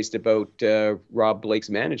raised about Rob Blake's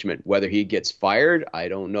management. Whether he gets fired, I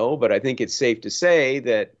don't know, but I think it's safe to say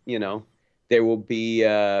that there will be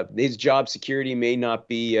his job security may not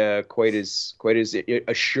be quite as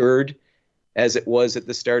assured as it was at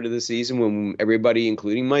the start of the season when everybody,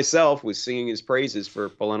 including myself, was singing his praises for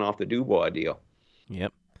pulling off the Dubois deal.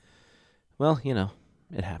 Yep. Well,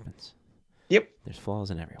 it happens. Yep. There's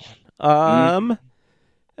flaws in everyone.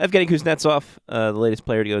 Evgeny Kuznetsov, the latest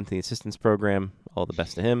player to go into the assistance program. All the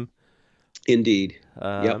best to him. Indeed.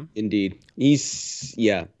 Indeed. He's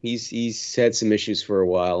had some issues for a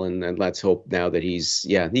while, and let's hope now that he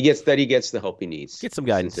gets the help he needs. Get some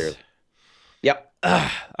guidance. Sincerely. Yep.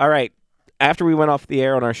 All right. After we went off the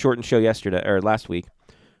air on our shortened show last week,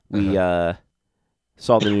 we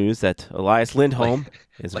saw the news that Elias Lindholm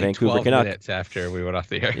is Vancouver 12 Canuck. minutes after we went off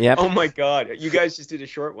the air. Yep. Oh my God! You guys just did a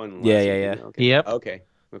short one. Yeah. Okay. Yep. Okay.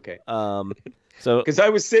 So because I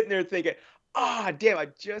was sitting there thinking, damn! I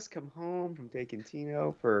just come home from taking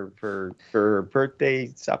Tino for her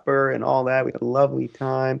birthday supper and all that. We had a lovely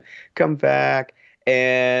time. Come back,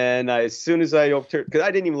 And as soon as I overturned, because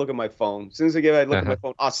I didn't even look at my phone. As soon as I look at my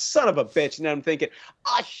phone, oh, son of a bitch. And then I'm thinking,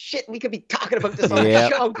 oh, shit, we could be talking about this on the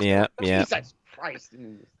show. Yeah. Jesus Christ.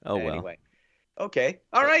 Oh, well. Anyway. Okay.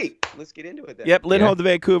 All right. Let's get into it then. Yep. Lindholm to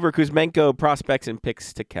Vancouver, Kuzmenko prospects and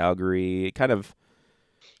picks to Calgary. It kind of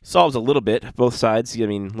solves a little bit both sides. I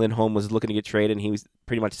mean, Lindholm was looking to get traded, and he was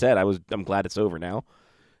pretty much said, I'm glad it's over now.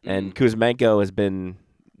 And Kuzmenko has been,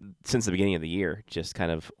 since the beginning of the year, just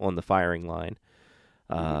kind of on the firing line.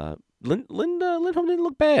 Lindholm didn't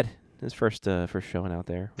look bad his first showing out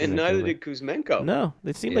there. And neither did Kuzmenko. No,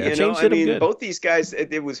 it seemed like a change did him good. Both these guys,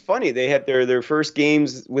 it was funny. They had their first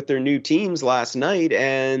games with their new teams last night,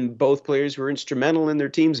 and both players were instrumental in their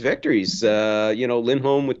team's victories.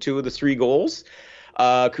 Lindholm with 2 of the 3 goals.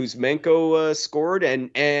 Kuzmenko scored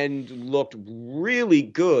and looked really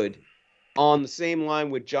good on the same line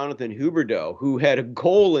with Jonathan Huberdeau, who had a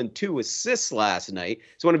goal and 2 assists last night.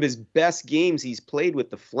 It's one of his best games he's played with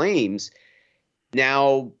the Flames.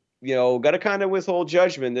 Now, got to kind of withhold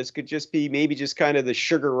judgment. This could just be maybe just kind of the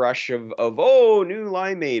sugar rush of new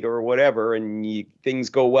line mate or whatever, and things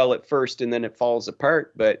go well at first and then it falls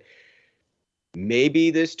apart. But maybe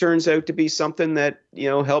this turns out to be something that,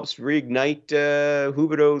 helps reignite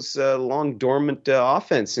Huberdeau's long dormant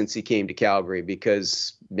offense since he came to Calgary,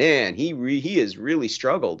 because, man, he has really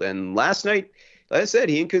struggled. And last night, like I said,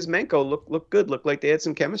 he and Kuzmenko looked good, looked like they had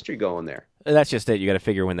some chemistry going there. That's just it. You got to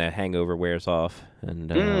figure when that hangover wears off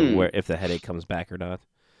and if the headache comes back or not.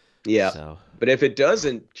 Yeah. So. But if it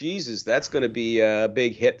doesn't, Jesus, that's going to be a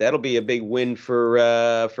big hit. That'll be a big win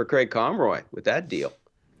for Craig Conroy with that deal.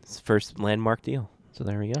 It's the first landmark deal. So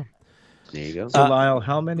there we go. There you go. So Lyle,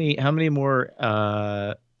 how many more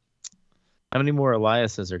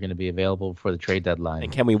Eliases are going to be available before the trade deadline?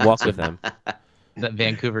 And can we walk with them? That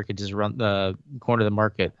Vancouver could just run the corner of the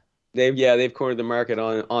market. They've cornered the market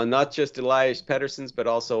on not just Elias Pettersson's, but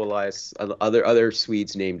also Elias other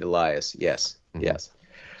Swedes named Elias. Yes, yes.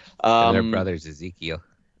 And their brother's Ezekiel.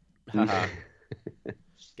 Got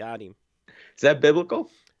him. Is that biblical?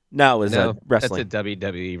 No, it was wrestling. That's a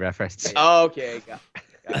WWE reference. Oh, okay. Got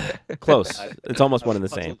it. Close. It's almost one and the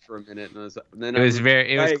same. For a minute, and it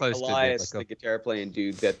was close Elias, to the guitar playing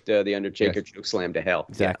dude that the Undertaker choke slammed to hell.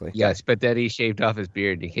 Exactly. Yes, but then he shaved off his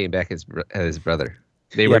beard and he came back as his brother.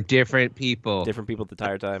 They were different people. Different people the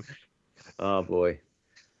entire time. Oh boy.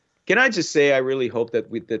 Can I just say I really hope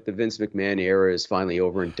that the Vince McMahon era is finally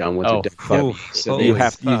over and done with. You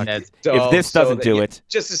have to. If this doesn't do it.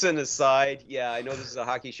 Just as an aside, I know this is a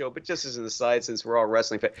hockey show, but just as an aside, since we're all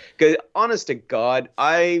wrestling fans, because honest to God,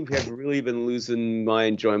 I have really been losing my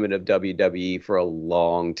enjoyment of WWE for a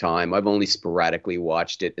long time. I've only sporadically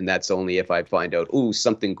watched it, and that's only if I find out,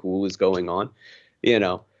 something cool is going on.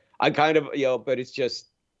 I kind of, but it's just,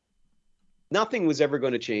 nothing was ever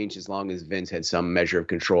going to change as long as Vince had some measure of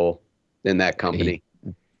control in that company.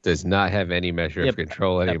 He does not have any measure of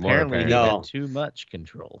control anymore. Apparently, he had too much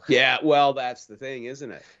control. Yeah, well, that's the thing,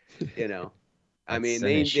 isn't it? I mean,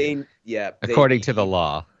 they according to the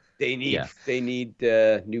law, they need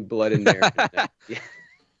new blood in there.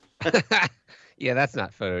 Yeah, that's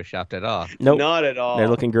not photoshopped at all. Nope. Not at all. They're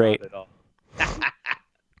looking great. Not at all.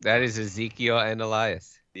 That is Ezekiel and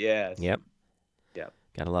Elias. Yes. Yep.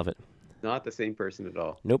 Gotta love it. Not the same person at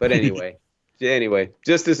all. Nope. But anyway,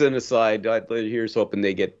 just as an aside, here's hoping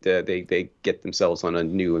they get themselves on a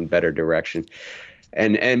new and better direction.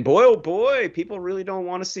 And boy, oh boy, people really don't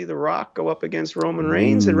want to see The Rock go up against Roman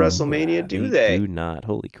Reigns at WrestleMania, do they? Do not.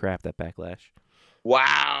 Holy crap, that Backlash.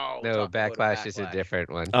 Wow. No, Backlash is a different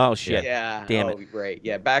one. Oh shit. Yeah. Damn it. Right.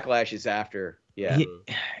 Yeah. Backlash is after. Yeah.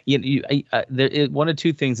 One of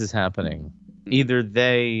two things is happening. Either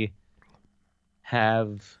they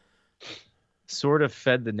have sort of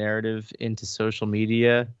fed the narrative into social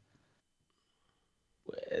media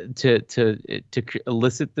to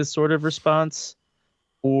elicit this sort of response,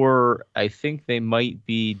 or I think they might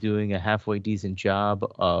be doing a halfway decent job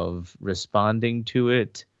of responding to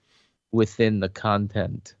it within the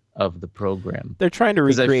content of the program. They're trying to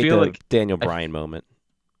recreate the Daniel Bryan moment.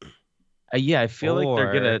 I feel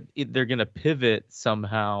like they're gonna pivot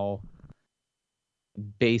somehow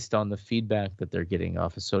based on the feedback that they're getting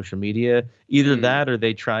off of social media. Either that, or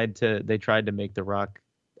they tried to make The Rock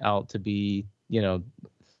out to be, all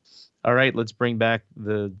right, let's bring back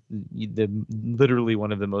the literally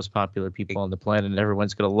one of the most popular people on the planet, and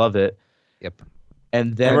everyone's gonna love it. Yep.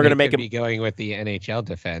 And then we're gonna make him be going with the NHL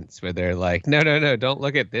defense, where they're like, no, don't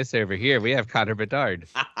look at this over here. We have Connor Bedard.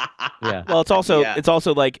 Yeah. Well, it's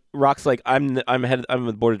also like Rock's like I'm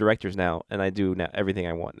the board of directors now, and I do now everything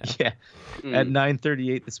I want now. Yeah. At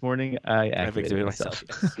 9:38 this morning, I activated myself.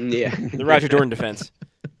 Yeah. The Roger Jordan defense.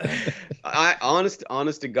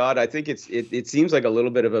 Honest to God, I think it seems like a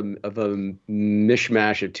little bit of a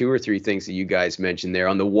mishmash of two or three things that you guys mentioned there.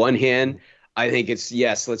 On the one hand, I think it's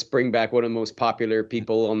yes, let's bring back one of the most popular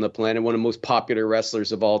people on the planet, one of the most popular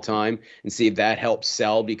wrestlers of all time, and see if that helps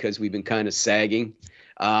sell because we've been kind of sagging.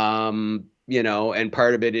 And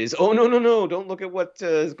part of it is, no, don't look at what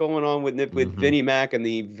is going on with Vinnie Mac and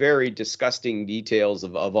the very disgusting details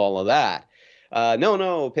of all of that.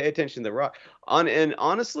 No, pay attention to The Rock. And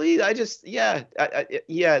honestly, they just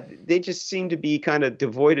seem to be kind of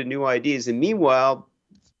devoid of new ideas. And meanwhile,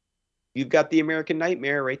 you've got the American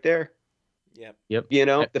Nightmare right there. Yep.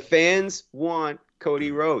 The fans want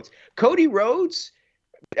Cody Rhodes. Cody Rhodes,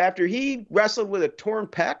 after he wrestled with a torn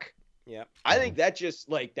pec, I think that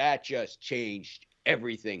just changed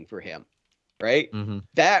everything for him. Right? Mm-hmm.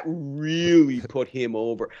 That really put him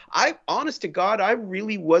over. Honest to God, I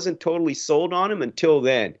really wasn't totally sold on him until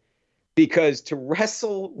then. Because to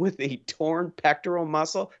wrestle with a torn pectoral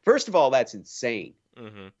muscle, first of all, that's insane.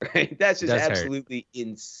 Right? That's just absolutely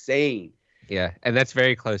insane. Yeah, and that's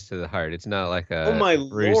very close to the heart. It's not like a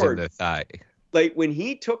bruise Lord. in the thigh. Like when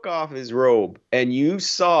he took off his robe and you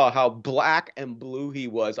saw how black and blue he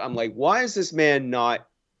was, I'm like, why is this man not,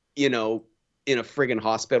 in a friggin'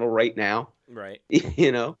 hospital right now? Right.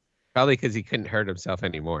 Probably because he couldn't hurt himself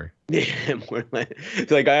anymore. Yeah, it's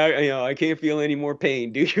like I can't feel any more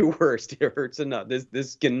pain. Do your worst. It hurts enough.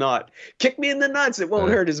 This cannot kick me in the nuts. It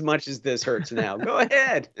won't hurt as much as this hurts now. Go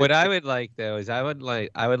ahead. What I would like though is I would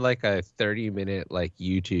like a 30-minute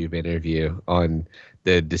YouTube interview on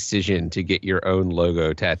the decision to get your own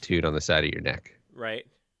logo tattooed on the side of your neck. Right.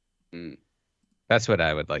 That's what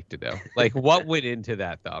I would like to know. Like, what went into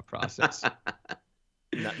that thought process?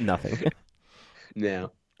 Nothing.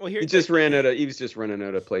 No. Well, he was just running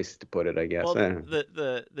out of places to put it, I guess. Well,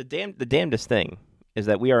 the damnedest thing is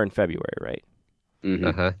that we are in February, right?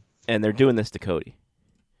 Mm-hmm. And they're doing this to Cody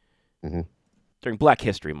during Black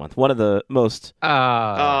History Month. One of the most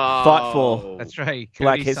thoughtful. That's right.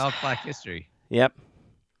 Cody solved Black History. Yep.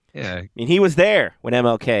 Yeah. I mean, he was there when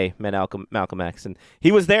MLK met Malcolm X, and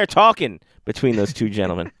he was there talking between those two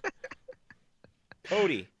gentlemen.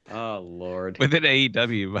 Cody. Oh Lord. With an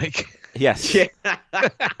AEW, Mike. Yes. Yeah.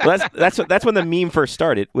 Well, that's when the meme first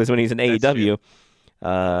started. Was when he's in AEW,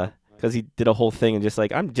 because he did a whole thing and just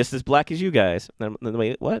like, I'm just as black as you guys. And then,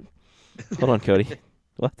 wait, what? Hold on, Cody.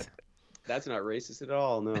 What? That's not racist at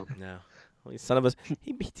all. No. No. Well, son of a.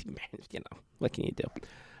 What can you do?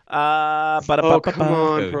 Come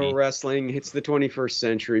on, pro wrestling. It's the 21st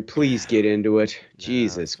century. Please get into it.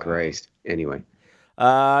 Jesus Christ. Anyway.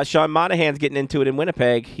 Sean Monahan's getting into it in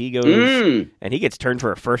Winnipeg. He goes and he gets turned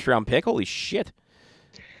for a first-round pick. Holy shit.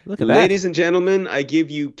 Look at that. Ladies and gentlemen, I give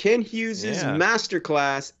you Kent Hughes'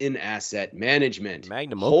 masterclass in asset management.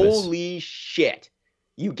 Magnum opus. Holy shit.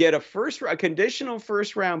 You get a conditional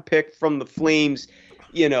first-round pick from the Flames,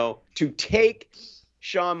 to take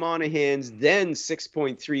Sean Monahan's then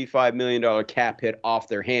 $6.35 million cap hit off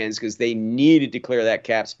their hands because they needed to clear that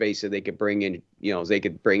cap space so they could bring in,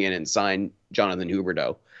 and sign Jonathan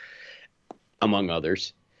Huberdeau, among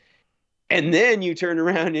others. And then you turn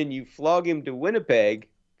around and you flog him to Winnipeg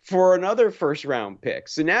for another first-round pick.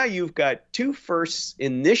 So now you've got 2 firsts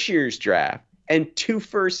in this year's draft and 2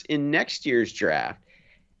 firsts in next year's draft.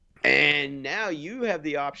 And now you have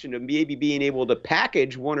the option of maybe being able to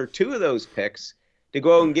package 1 or 2 of those picks to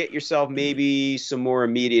go and get yourself maybe some more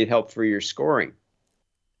immediate help for your scoring.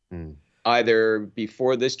 Either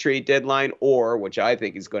before this trade deadline or, which I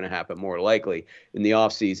think is going to happen more likely, in the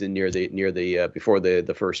offseason before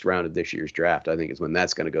the first round of this year's draft. I think is when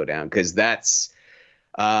that's going to go down, because that's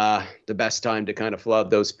the best time to kind of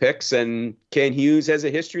flood those picks. And Ken Hughes has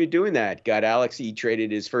a history of doing that. He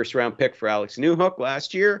traded his first round pick for Alex Newhook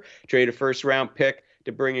last year, traded a first round pick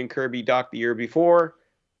to bring in Kirby Dach the year before.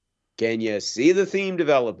 Can you see the theme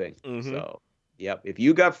developing? So, yep. If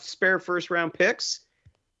you got spare first-round picks,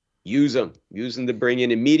 use them. Use them to bring in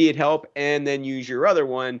immediate help, and then use your other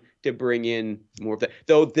one to bring in more.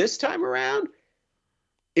 Though this time around,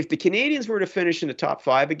 if the Canadians were to finish in the top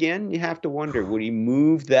 5 again, you have to wonder, would he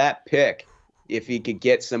move that pick if he could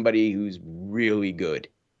get somebody who's really good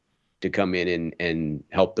to come in and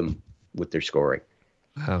help them with their scoring?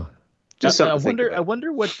 Oh. I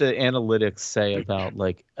wonder what the analytics say about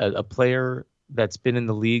like a player that's been in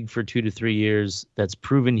the league for 2 to 3 years, that's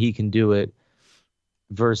proven he can do it,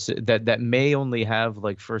 versus that may only have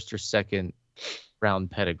like first or second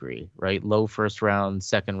round pedigree, right? Low first round,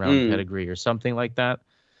 second round pedigree or something like that,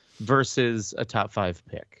 versus a top 5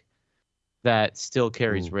 pick that still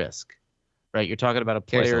carries risk, right? You're talking about a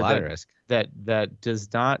player that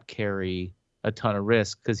does not carry a ton of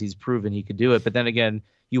risk because he's proven he could do it. But then again,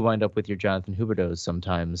 you wind up with your Jonathan Huberdeaus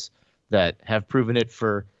sometimes that have proven it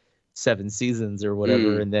for 7 seasons or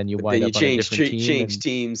whatever, and then you wind up on a different team. Change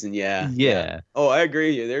teams, and yeah. Oh, I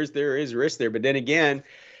agree. There is risk there, but then again,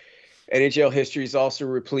 NHL history is also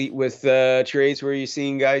replete with trades where you're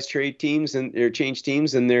seeing guys trade teams or change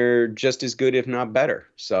teams, and they're just as good, if not better.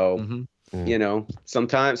 So. You know,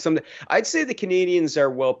 sometimes I'd say the Canadians are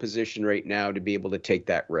well positioned right now to be able to take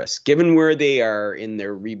that risk, given where they are in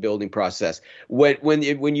their rebuilding process. When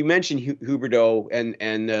you mentioned Huberdeau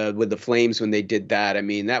and with the Flames when they did that, I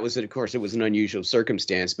mean, that was, of course, it was an unusual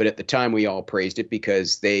circumstance, but at the time we all praised it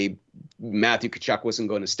because Matthew Tkachuk wasn't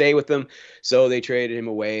going to stay with them, so they traded him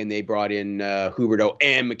away and they brought in Huberdeau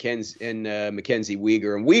and Mackenzie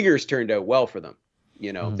Weegar, and Weegar's turned out well for them.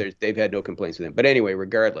 You know, they've had no complaints with him. But anyway,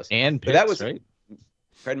 regardless. And picks, that was right?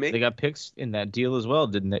 Pardon me? They got picks in that deal as well,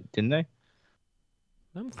 didn't they? I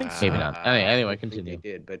don't think so. Maybe not. Anyway, continue.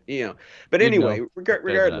 They did, but anyway,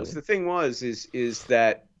 regardless, the thing is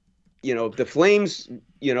that, you know, the Flames,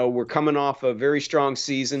 you know, were coming off a very strong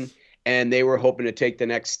season, and they were hoping to take the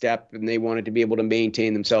next step, and they wanted to be able to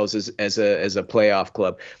maintain themselves as a playoff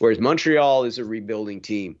club. Whereas Montreal is a rebuilding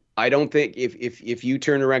team. I don't think if you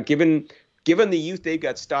turn around, given the youth they've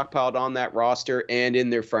got stockpiled on that roster and in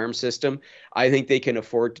their farm system, I think they can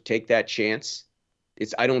afford to take that chance.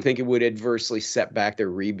 I don't think it would adversely set back their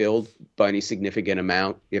rebuild by any significant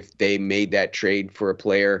amount if they made that trade for a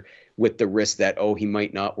player with the risk that, he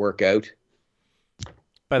might not work out.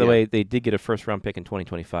 By the way, they did get a first-round pick in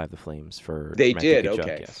 2025, the Flames, for They Matthew did, Tkachuk,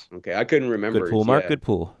 okay. yes. Okay, I couldn't remember. Good pool, Mark, good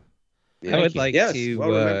pool. Yeah. I would like to well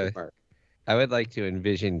remembered, Mark. I would like to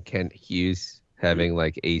envision Kent Hughes having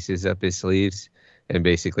like aces up his sleeves and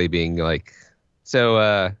basically being like,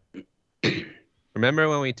 so remember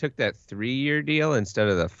when we took that 3-year deal instead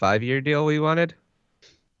of the 5-year deal we wanted?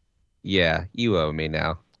 Yeah, you owe me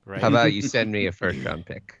now. Right. How about you send me a first-round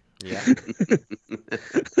pick? Yeah.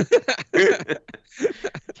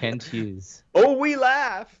 Kent Hughes. Oh, we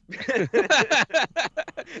laugh.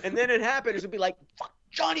 And then it happens. It'll be like, fuck,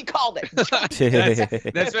 Johnny called it.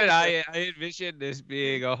 That's what I envisioned this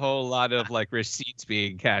being a whole lot of like receipts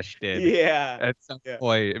being cashed in. Yeah. At some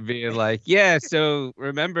point, being like, yeah, so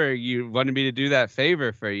remember you wanted me to do that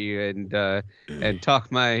favor for you and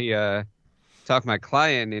talk my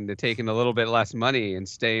client into taking a little bit less money and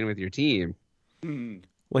staying with your team.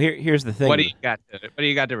 Well, here's the thing. What do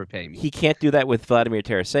you got to repay me? He can't do that with Vladimir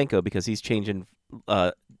Tarasenko because he's changing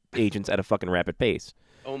agents at a fucking rapid pace.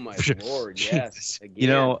 Oh my Lord, yes. Again. You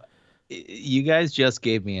know, you guys just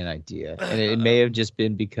gave me an idea, and it may have just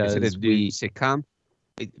been because Is it a new sitcom?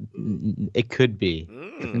 It could be.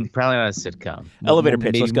 Probably not a sitcom. Elevator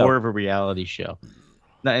pitch, maybe let's go. More of a reality show.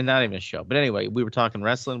 Not even a show. But anyway, we were talking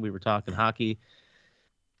wrestling. We were talking hockey.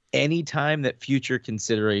 Anytime that future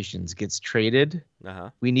considerations gets traded,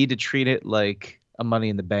 we need to treat it like a Money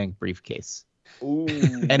in the Bank briefcase. Ooh.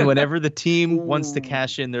 And whenever the team wants to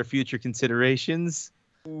cash in their future considerations,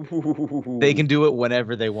 they can do it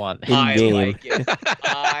whenever they want. I like it.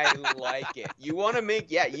 I like it. You want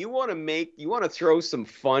to throw some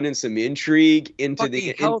fun and some intrigue into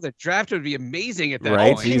the draft would be amazing at that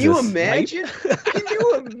right? point. Can you imagine? Can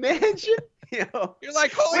you imagine? You know, you're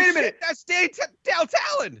like, holy wait a minute, that's Dale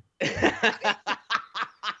Talon.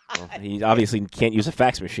 Well, he obviously can't use a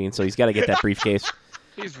fax machine, so he's got to get that briefcase.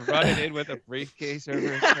 He's running in with a briefcase over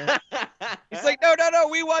his head. He's like, no,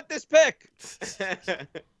 we want this pick.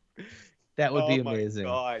 That would be amazing.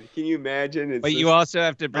 Oh, my God. Can you imagine? But you also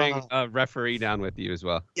have to bring a referee down with you as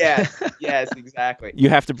well. Yes, exactly. You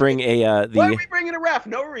have to bring Why are we bringing a ref?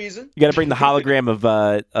 No reason. You got to bring the hologram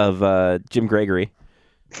of Jim Gregory.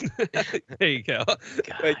 There you go.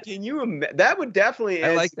 But can you imagine? That would definitely.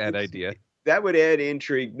 I like that idea. That would add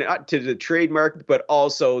intrigue, not to the trademark, but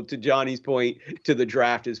also to Johnny's point, to the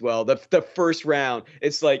draft as well. The first round,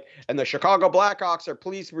 it's like, and the Chicago Blackhawks are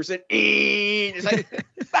pleased to present. It's like,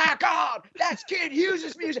 back on! That's Kent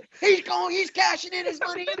Hughes' music. He's cashing in his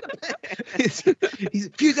money in the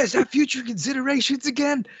bank. That's not future considerations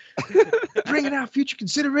again. Bringing out future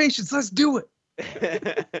considerations. Let's do it.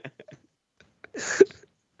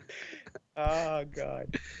 Oh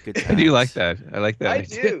God! Good I do like that. I like that. I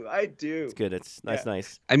do. It's good. It's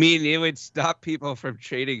nice. I mean, it would stop people from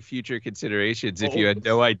trading future considerations if you had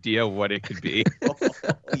no idea what it could be.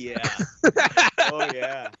 Yeah.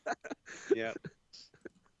 Yeah.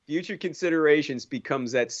 Future considerations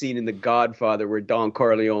becomes that scene in The Godfather where Don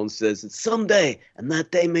Corleone says, "Someday, and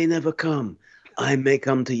that day may never come, I may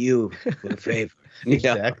come to you for a favor."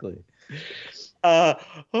 Exactly.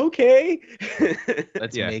 Okay.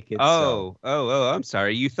 Let's make it. I'm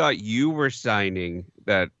sorry. You thought you were signing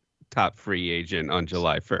that top free agent on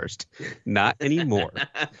July 1st. Not anymore.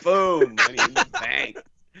 Boom, money in the bank.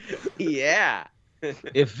 Yeah.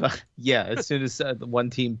 If as soon as the one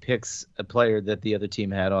team picks a player that the other team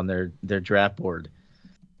had on their draft board,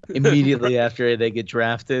 immediately after they get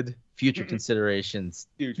drafted, future considerations.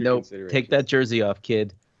 Take that jersey off,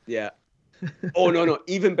 kid. Yeah. Oh, no.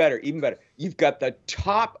 Even better. You've got the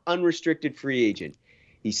top unrestricted free agent.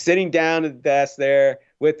 He's sitting down at the desk there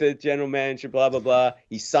with the general manager, blah, blah, blah.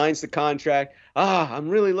 He signs the contract. I'm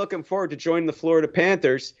really looking forward to joining the Florida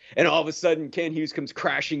Panthers. And all of a sudden, Kent Hughes comes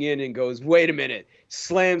crashing in and goes, wait a minute.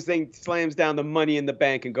 Slams down the money in the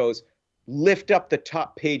bank and goes, lift up the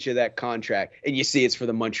top page of that contract. And you see it's for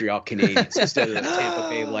the Montreal Canadiens instead of the Tampa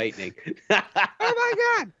Bay Lightning.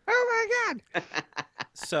 Oh, my God.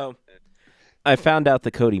 So I found out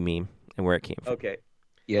the Cody meme and where it came from. Okay.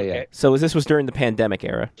 Yeah. So this was during the pandemic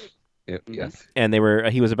era. Yes. And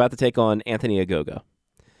he was about to take on Anthony Ogogo.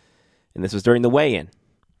 And this was during the weigh-in.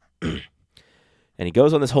 And he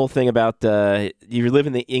goes on this whole thing about you're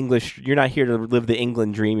living the English, you're not here to live the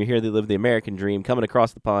England dream, you're here to live the American dream, coming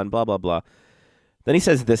across the pond, blah, blah, blah. Then he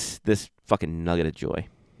says this fucking nugget of joy.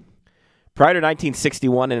 Prior to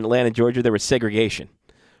 1961 in Atlanta, Georgia, there was segregation.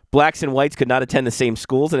 Blacks and whites could not attend the same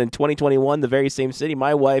schools, and in 2021, the very same city,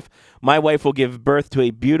 my wife will give birth to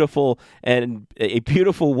a beautiful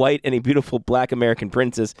white and a beautiful black American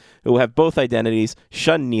princess who have both identities,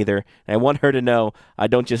 shun neither. And I want her to know I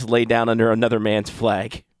don't just lay down under another man's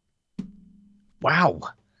flag. Wow.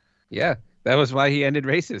 Yeah, that was why he ended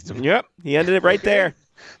racism. Yep, he ended it right there.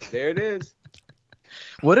 There it is.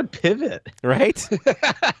 What a pivot. Right?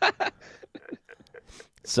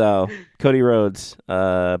 So, Cody Rhodes,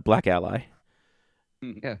 black ally.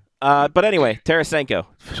 Yeah. But anyway, Tarasenko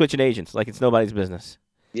switching agents like it's nobody's business.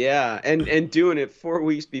 Yeah, and doing it 4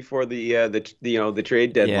 weeks before the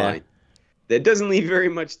trade deadline. Yeah. That doesn't leave very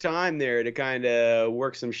much time there to kind of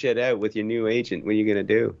work some shit out with your new agent. What are you gonna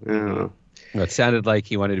do? I don't know. Well, it sounded like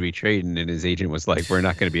he wanted to be trading, and his agent was like, "We're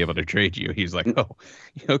not going to be able to trade you." He's like, "Oh,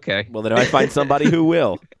 okay." Well, then I find somebody who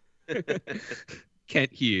will.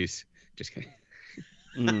 Kent Hughes. Just kidding.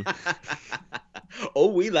 Oh,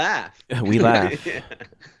 we laugh. We laugh.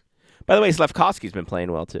 By the way, Slavkovsky's been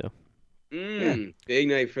playing well too. Big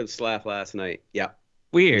night for the Slav last night. Yeah.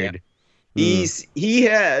 Weird. Yeah. He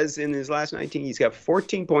has in his last 19. He's got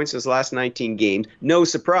 14 points in his last 19 games. No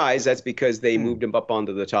surprise. That's because they moved him up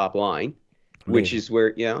onto the top line, which is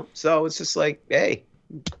where So it's just like, hey,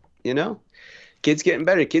 kid's getting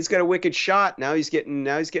better. Kid's got a wicked shot. Now he's getting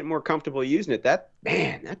more comfortable using it. That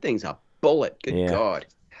thing's a bullet. Good God.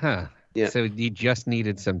 Huh. Yeah. So you just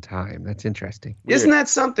needed some time. That's interesting. Isn't that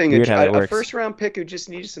something? Weird how that a works. first round pick who just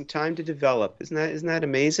needed some time to develop. Isn't that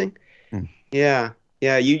amazing? Yeah.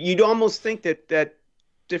 Yeah. You'd almost think that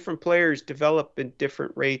different players develop at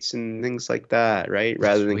different rates and things like that, right?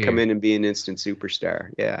 Rather than come in and be an instant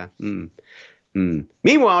superstar. Yeah.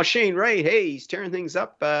 Meanwhile, Shane Wright, hey, he's tearing things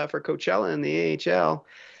up for Coachella in the AHL.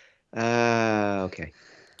 Okay.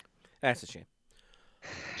 That's a shame.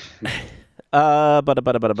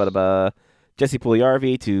 Jesse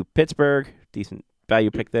Puljujarvi to Pittsburgh, decent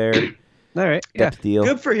value pick there. All right, Depth deal.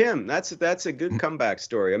 Good for him. That's a good comeback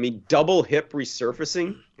story. I mean, double hip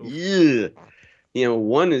resurfacing. Yeah.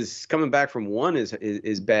 One is coming back from one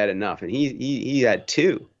is bad enough, and he had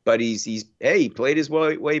two, but he played his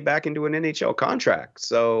way back into an NHL contract.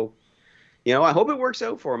 So, I hope it works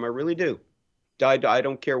out for him. I really do. I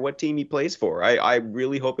don't care what team he plays for. I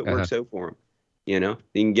really hope it works out for him. He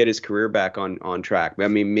can get his career back on track. I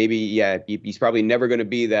mean, maybe, he's probably never going to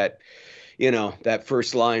be that, that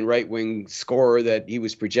first line right wing scorer that he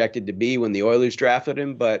was projected to be when the Oilers drafted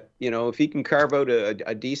him. But, if he can carve out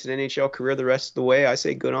a decent NHL career the rest of the way, I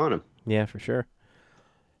say good on him. Yeah, for sure.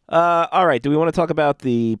 All right. Do we want to talk about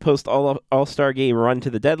the post All-Star game run to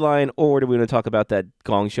the deadline, or do we want to talk about that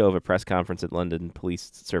gong show of a press conference that London Police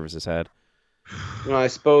Services had? Well, I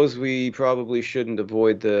suppose we probably shouldn't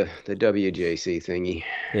avoid the WJC thingy.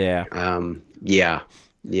 Yeah.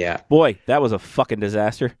 Yeah. Boy, that was a fucking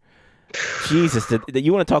disaster. Jesus,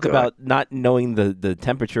 you want to talk about not knowing the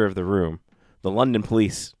temperature of the room? The London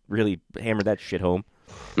police really hammered that shit home.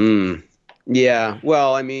 Yeah.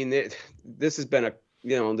 Well, I mean, this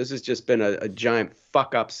has just been a giant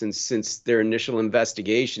fuck up since their initial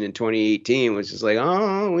investigation in 2018, which is like,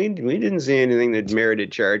 we didn't see anything that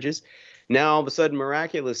merited charges. Now, all of a sudden,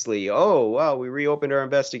 miraculously, we reopened our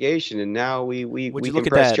investigation, and now we can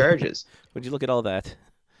press charges. Would you look at all that?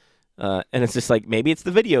 And it's just like, maybe it's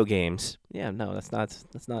the video games. Yeah, no, that's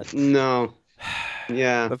not. No.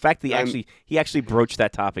 Yeah. The fact that he actually broached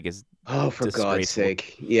that topic is for God's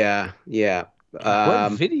sake. Yeah.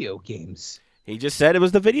 What video games? He just said it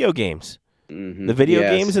was the video games. Mm-hmm. The video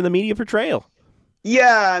games and the media portrayal.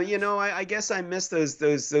 Yeah, I guess I miss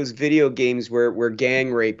those video games where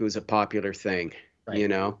gang rape was a popular thing. Right.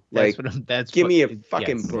 Give me a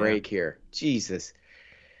fucking break here. Jesus.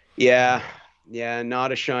 Yeah,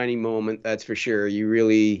 not a shining moment, that's for sure. You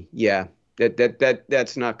really,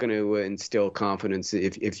 that's not going to instill confidence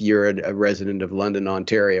if you're a resident of London,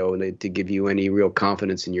 Ontario, to give you any real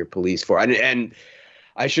confidence in your police force. And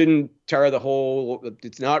I shouldn't tar the whole.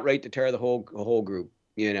 It's not right to tar the whole group,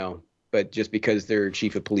 But just because their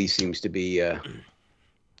chief of police seems to be a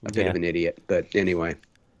bit of an idiot. But anyway.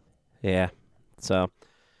 Yeah. So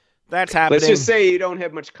that's happening. Let's just say you don't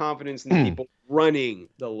have much confidence in the people running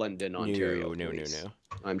the London, Ontario police. No.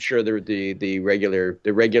 I'm sure the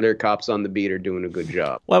regular cops on the beat are doing a good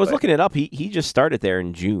job. Well, I was looking it up. He just started there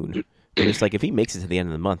in June. And it's like, if he makes it to the end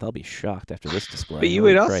of the month, I'll be shocked after this display. But you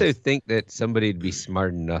would also think that somebody'd be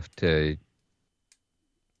smart enough to,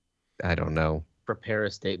 I don't know, prepare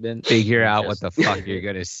a statement, figure out what the fuck you're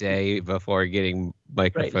going to say before getting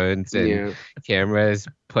microphones and cameras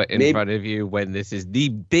put in front of you when this is the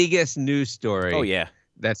biggest news story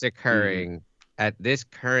that's occurring at this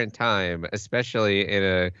current time, especially in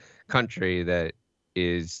a country that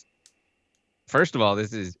is, first of all,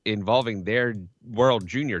 this is involving their World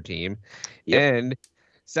Junior team. Yep. And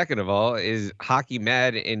second of all, is hockey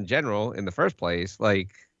mad in general in the first place.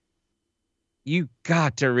 Like, you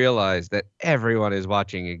got to realize that everyone is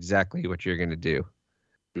watching exactly what you're going to do.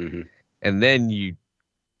 Mm-hmm. And then you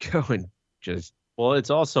go and just... Well,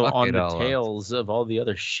 it's also on the tails of all the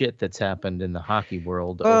other shit that's happened in the hockey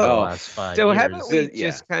world over the last 5 years. So haven't we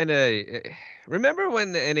just kind of... Remember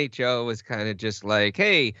when the NHL was kind of just like,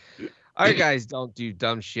 hey, our guys don't do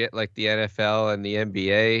dumb shit like the NFL and the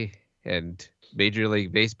NBA and Major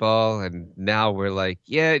League Baseball, and now we're like,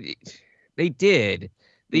 yeah, they did.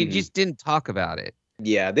 They just didn't talk about it.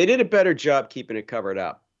 Yeah, they did a better job keeping it covered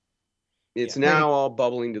up. It's now all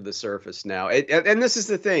bubbling to the surface now. And this is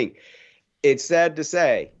the thing. It's sad to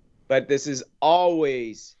say, but this has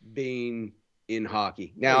always been in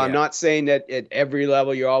hockey. Now, I'm not saying that at every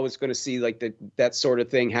level you're always going to see like that sort of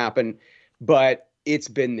thing happen, but it's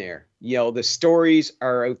been there. The stories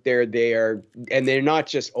are out there. And they're not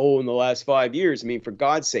just, in the last 5 years. I mean, for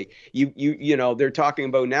God's sake, they're talking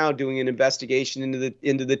about now doing an investigation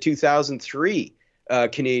into the 2003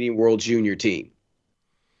 Canadian World Junior team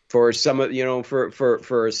for some of,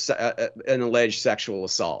 for an alleged sexual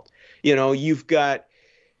assault. You've got,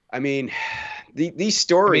 I mean, these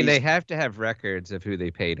stories. I mean, they have to have records of who they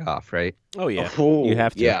paid off, right? Oh yeah, you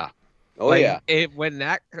have to. Yeah. When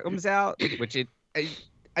that comes out, which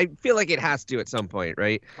I feel like it has to at some point,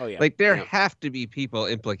 right? Oh yeah. Like there have to be people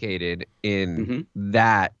implicated in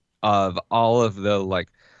that, of all of the like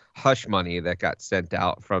hush money that got sent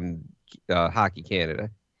out from Hockey Canada.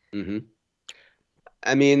 Mm-hmm.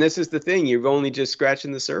 I mean, this is the thing. You're only just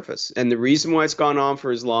scratching the surface. And the reason why it's gone on for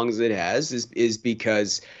as long as it has is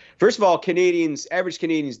because, first of all, average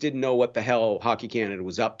Canadians didn't know what the hell Hockey Canada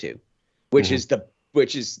was up to, which is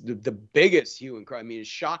the biggest hue and cry. I mean, as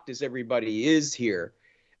shocked as everybody is here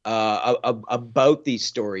about these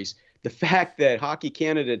stories, the fact that Hockey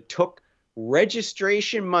Canada took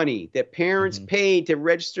registration money that parents paid to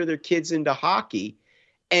register their kids into hockey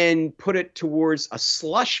and put it towards a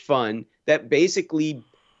slush fund that basically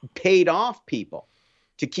paid off people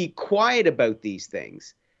to keep quiet about these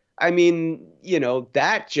things. I mean,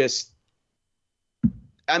 that just,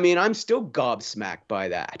 I mean, I'm still gobsmacked by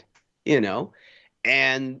that,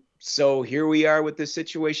 and so here we are with this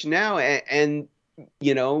situation now. And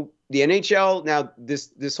the NHL now,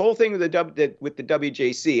 this whole thing with the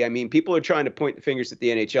WJC, I mean, people are trying to point the fingers at the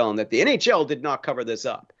NHL and that the NHL did not cover this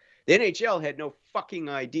up. The NHL had no fucking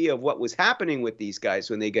idea of what was happening with these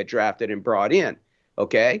guys when they get drafted and brought in.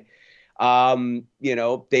 Okay.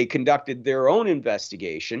 They conducted their own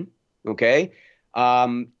investigation. Okay.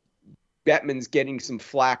 Bettman's getting some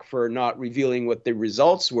flack for not revealing what the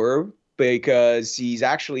results were, because he's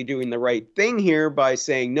actually doing the right thing here by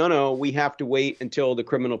saying, no, we have to wait until the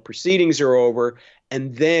criminal proceedings are over,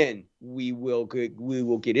 and then we will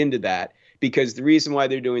get into that. Because the reason why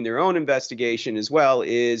they're doing their own investigation as well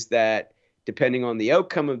is that depending on the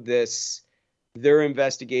outcome of this, their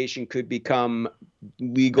investigation could become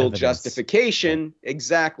legal justification,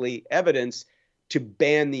 evidence to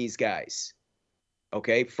ban these guys,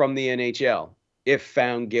 okay, from the NHL if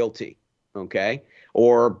found guilty, okay?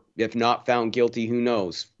 Or if not found guilty, who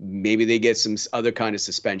knows? Maybe they get some other kind of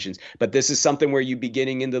suspensions. But this is something where you'd be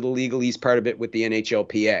getting into the legalese part of it with the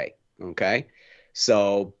NHLPA, okay?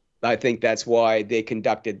 So I think that's why they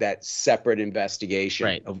conducted that separate investigation.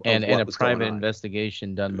 Right. Of and what a was going private on.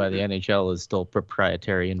 investigation done by the NHL is still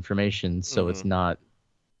proprietary information, so it's not,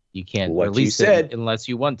 you can't What you release said. it unless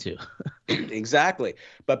you want to. Exactly.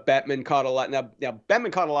 But Bettman caught a lot. Now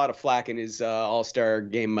Bettman caught a lot of flack in his All-Star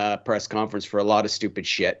game press conference for a lot of stupid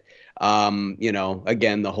shit.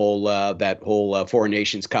 Again, the whole that whole Four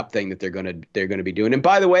Nations Cup thing that they're gonna be doing. And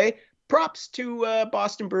by the way, props to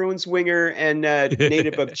Boston Bruins winger and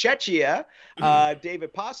native of Czechia,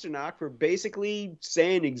 David Pastrnak, for basically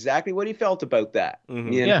saying exactly what he felt about that.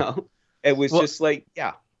 You know, it was just like,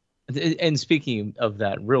 yeah. And speaking of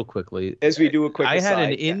that, real quickly, as we do a quick I had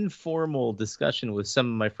an aside, informal discussion with some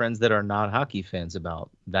of my friends that are not hockey fans about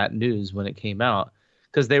that news when it came out,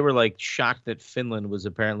 because they were like shocked that Finland was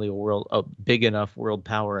apparently a big enough world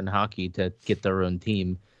power in hockey to get their own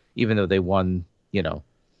team, even though they won,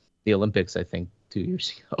 the Olympics, I think 2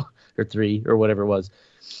 years ago or 3 or whatever it was.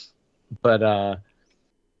 But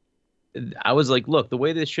I was like, look, the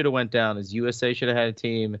way this should have went down is USA should have had a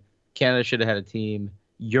team, Canada should have had a team,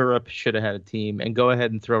 Europe should have had a team, and go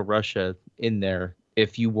ahead and throw Russia in there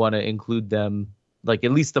if you want to include them, like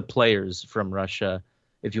at least the players from Russia,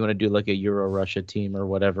 if you want to do like a Euro-Russia team or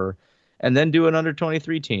whatever, and then do an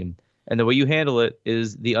under-23 team. And the way you handle it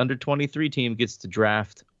is the under-23 team gets to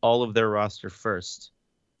draft all of their roster first,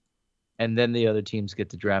 and then the other teams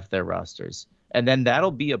get to draft their rosters. And then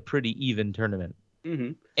that'll be a pretty even tournament.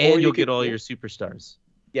 Mm-hmm. And you'll get all your superstars.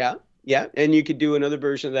 Yeah. Yeah, and you could do another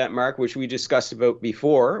version of that, Mark, which we discussed about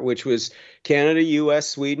before, which was Canada, U.S.,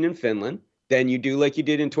 Sweden, and Finland. Then you do like you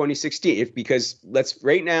did in 2016, because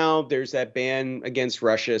right now there's that ban against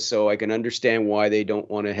Russia, so I can understand why they don't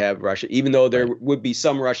want to have Russia, even though there would be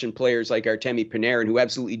some Russian players like Artemi Panarin who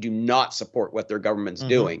absolutely do not support what their government's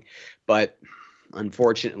doing. But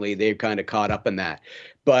unfortunately, they've kind of caught up in that.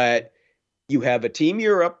 But you have a Team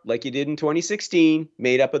Europe, like you did in 2016,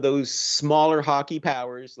 made up of those smaller hockey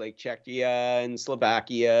powers like Czechia and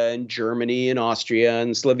Slovakia and Germany and Austria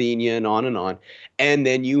and Slovenia and on and on. And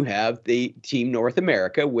then you have the Team North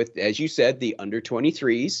America with, as you said, the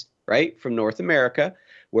under-23s, right, from North America,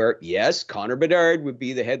 where, yes, Connor Bedard would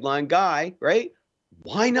be the headline guy, right?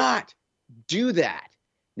 Why not do that?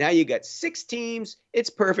 Now you got 6 teams. It's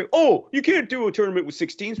perfect. Oh, you can't do a tournament with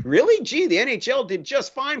 6 teams. Really? Gee, the NHL did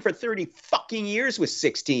just fine for 30 fucking years with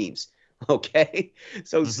 6 teams. Okay?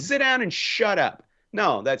 So sit down and shut up.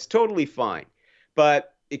 No, that's totally fine.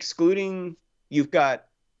 But excluding, you've got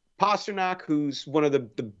Pastrnak, who's one of the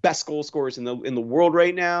best goal scorers in the world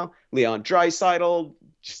right now. Leon Draisaitl,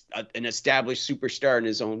 just an established superstar in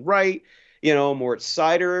his own right. Moritz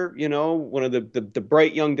Seider, one of the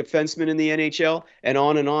bright young defensemen in the NHL, and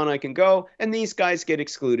on I can go. And these guys get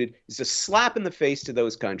excluded. It's a slap in the face to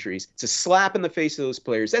those countries. It's a slap in the face to those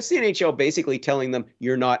players. That's the NHL basically telling them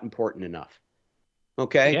you're not important enough.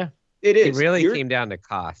 Okay? Yeah. It is. It really came down to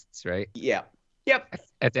costs, right? Yeah. Yep.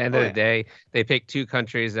 At the end of the day, they picked 2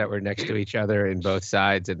 countries that were next to each other in both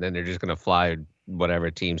sides, and then they're just going to fly whatever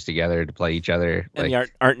teams together to play each other. And they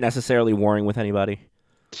aren't necessarily warring with anybody.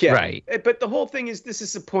 Yeah. Right. But the whole thing is, this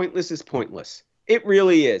is pointless. It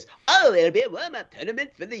really is. Oh, it'll be a warm-up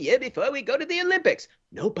tournament for the year before we go to the Olympics.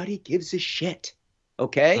 Nobody gives a shit.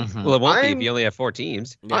 Okay? Well, it won't be if you only have 4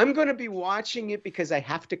 teams. I'm going to be watching it because I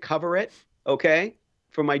have to cover it, okay,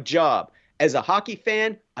 for my job. As a hockey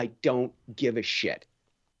fan, I don't give a shit.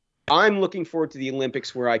 I'm looking forward to the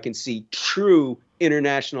Olympics where I can see true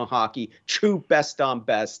international hockey, true best on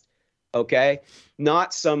best. Okay,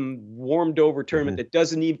 not some warmed over tournament that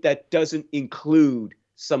doesn't include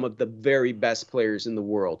some of the very best players in the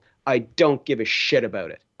world. I don't give a shit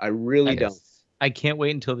about it. I really don't. I can't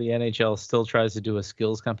wait until the NHL still tries to do a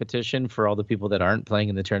skills competition for all the people that aren't playing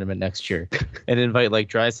in the tournament next year, and invite like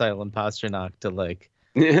Draisaitl and Pastrnak to like,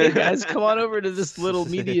 hey guys, come on over to this little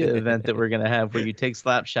media event that we're gonna have where you take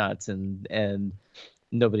slap shots and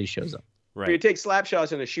nobody shows up. Right. You take slap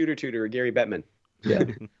shots on a shooter tutor or Gary Bettman. Yeah.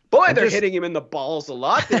 Boy, they're hitting him in the balls a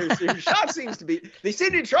lot. Their shot seem to be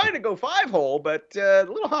trying to go 5-hole, but a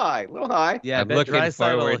little high. Yeah, I bet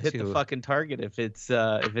Draisaitl will hit the fucking target if it's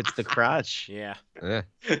the crotch. Yeah.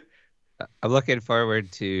 I'm looking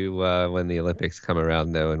forward to when the Olympics come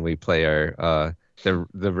around, though, and we play our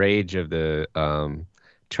the rage of the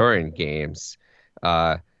Turin games,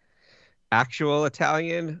 actual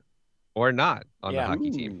Italian or not on the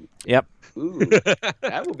hockey team. Yep. Ooh,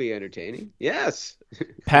 that will be entertaining. Yes.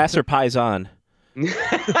 Pass or Paisan.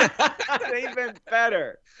 Even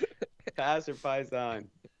better. Pass or Paisan.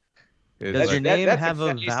 Does your name have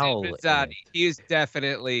a vowel? He's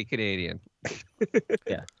definitely Canadian.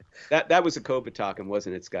 Yeah. That was a COVID talking,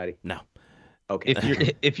 wasn't it, Scotty? No.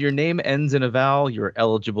 Okay. If your name ends in a vowel, you're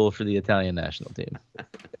eligible for the Italian national team.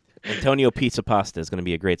 Antonio Pizza Pasta is going to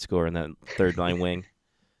be a great scorer in that third line wing.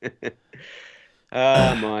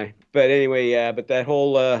 My. But anyway, yeah. But that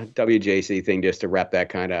whole WJC thing, just to wrap that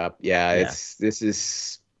kind of up, yeah. This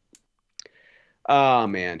is. Oh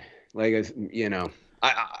man, like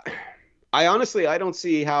I honestly I don't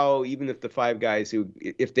see how, even if the 5 guys who,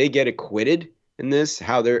 if they get acquitted in this,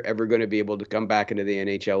 how they're ever going to be able to come back into the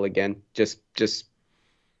NHL again. Just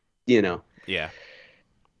Yeah.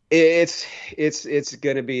 It's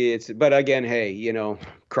gonna be but again, hey,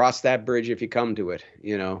 cross that bridge if you come to it.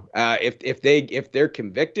 If they're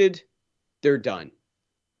convicted, they're done.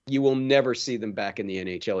 You will never see them back in the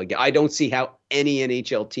NHL again. I don't see how any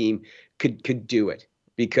NHL team could do it,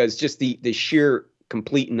 because just the sheer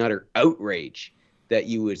complete and utter outrage that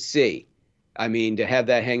you would see. I mean, to have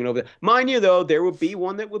that hanging over. Mind you, though, there would be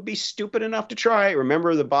one that would be stupid enough to try.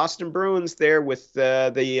 Remember the Boston Bruins there with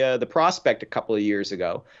the prospect a couple of years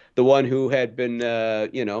ago, the one who had been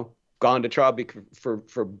gone to trial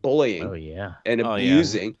for bullying and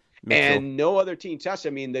abusing. And no other team touched.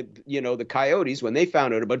 I mean, the Coyotes, when they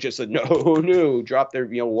found out about it, just said no, dropped their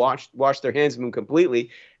washed their hands of him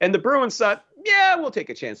completely. And the Bruins thought, yeah, we'll take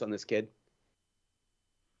a chance on this kid.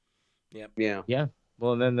 Yep. Yeah.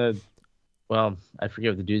 Well, and then I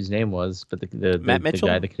forget what the dude's name was, but the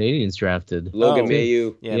guy the Canadians drafted, Logan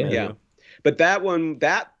Mailloux. Yeah. But that one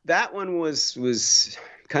was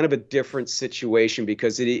kind of a different situation,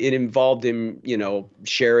 because it involved him,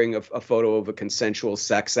 sharing a photo of a consensual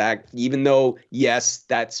sex act, even though, yes,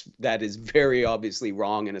 that is very obviously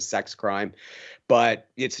wrong and a sex crime, but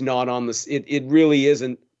it's not on this. It really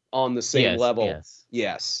isn't on the same level.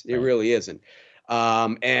 Yes, it really isn't.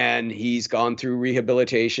 And he's gone through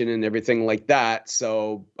rehabilitation and everything like that.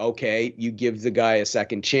 So, okay, you give the guy a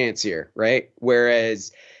second chance here, right?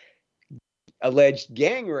 Whereas alleged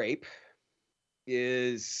gang rape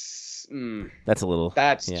is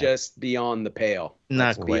that's just beyond the pale. Not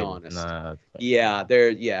Let's quite. be honest. Nah,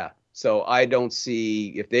 So I don't see,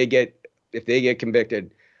 if they get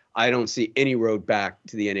convicted, I don't see any road back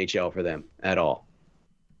to the NHL for them at all.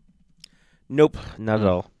 Nope, not at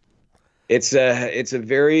all. It's a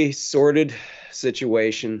very sordid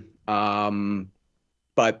situation.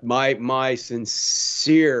 But my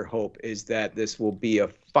sincere hope is that this will be a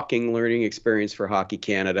fucking learning experience for Hockey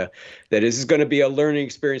Canada, that this is going to be a learning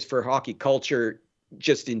experience for hockey culture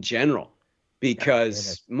just in general.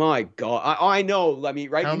 Because, my God, I know. I mean,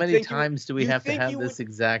 right? How many times do we have to have this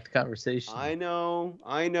exact conversation? I know.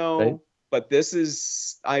 Right? But this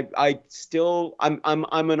is, I'm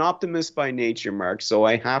an optimist by nature, Mark. So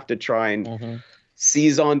I have to try and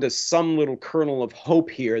seize onto some little kernel of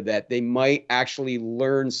hope here that they might actually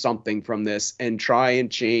learn something from this and try and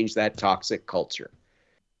change that toxic culture.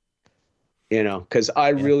 Because I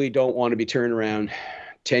really don't want to be turned around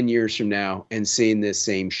 10 years from now and seeing this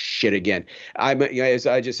same shit again. As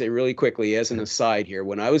I just say really quickly, as an aside here,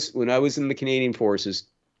 when I was in the Canadian Forces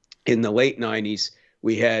in the late 90s,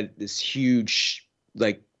 we had this huge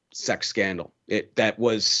sex scandal. That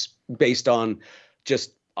was based on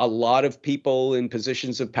just a lot of people in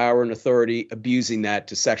positions of power and authority abusing that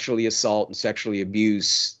to sexually assault and sexually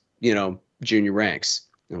abuse, junior ranks.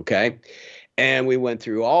 Okay. And we went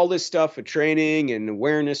through all this stuff with training and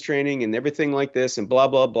awareness training and everything like this and blah,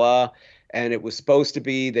 blah, blah. And it was supposed to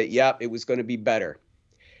be that, it was going to be better.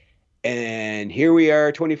 And here we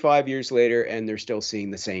are 25 years later, and they're still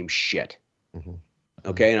seeing the same shit. Mm-hmm.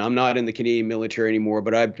 Okay. And I'm not in the Canadian military anymore,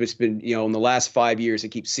 but I've just been, in the last 5 years, I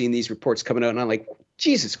keep seeing these reports coming out, and I'm like,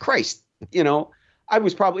 Jesus Christ, I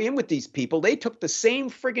was probably in with these people. They took the same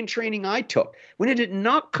friggin' training I took. When it did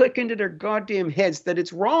not click into their goddamn heads that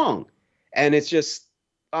it's wrong. And it's just,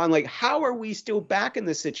 I'm like, how are we still back in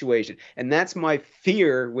this situation? And that's my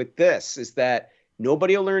fear with this, is that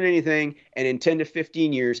nobody will learn anything. And in 10 to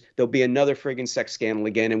 15 years, there'll be another friggin' sex scandal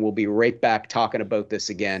again. And we'll be right back talking about this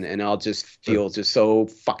again. And I'll just feel just so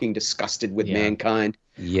fucking disgusted with mankind.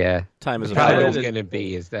 Yeah. Time is a problem. What's going to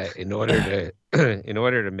be is that in order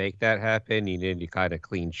to make that happen, you need to kind of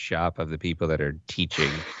clean shop of the people that are teaching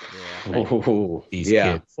these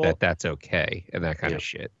kids that's okay and that kind of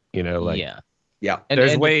shit. There's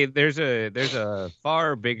a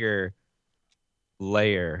far bigger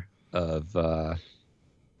layer of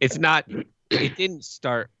it didn't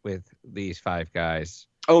start with these 5 guys.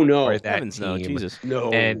 Oh no. Or that Heavens, team. no, Jesus.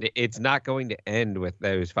 No. And it's not going to end with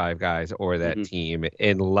those 5 guys or that team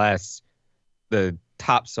unless the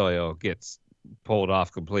topsoil gets pulled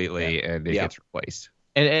off completely and it gets replaced.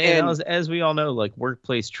 And as we all know,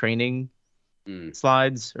 workplace training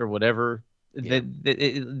slides or whatever,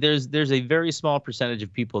 There's a very small percentage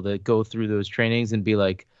of people that go through those trainings and be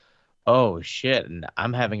like, oh shit, and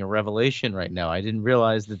I'm having a revelation right now. I didn't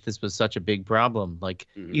realize that this was such a big problem. Like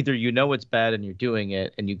either you know it's bad and you're doing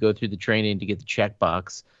it and you go through the training to get the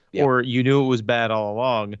checkbox, or you knew it was bad all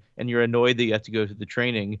along and you're annoyed that you have to go through the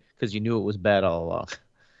training because you knew it was bad all along.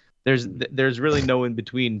 There's really no in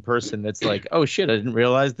between person that's like, oh shit, I didn't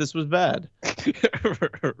realize this was bad.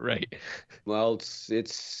 Right. Well,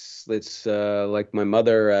 it's like my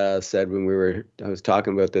mother said when I was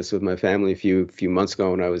talking about this with my family a few months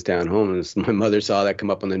ago when I was down home, and my mother saw that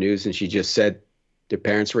come up on the news, and she just said their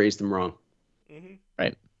parents raised them wrong.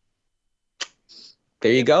 Right.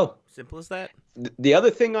 There you go. Simple as that. The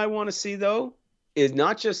other thing I want to see though is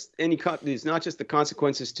not just the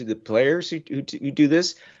consequences to the players who do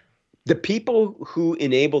this, the people who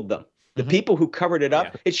enabled them. The people who covered it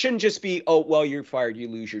up. It shouldn't just be, oh, well, you're fired, you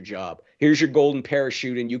lose your job. Here's your golden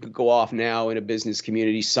parachute, and you could go off now in a business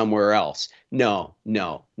community somewhere else. No.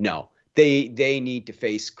 They need to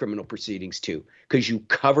face criminal proceedings too, because you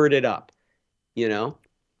covered it up.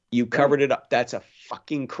 You covered it up. That's a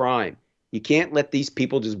fucking crime. You can't let these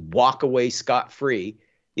people just walk away scot-free,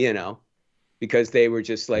 because they were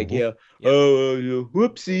just like,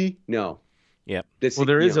 whoopsie. No. Yep.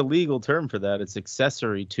 There is a legal term for that. It's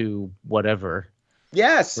accessory to whatever.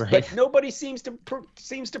 Yes, right? But nobody seems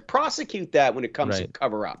to prosecute that when it comes to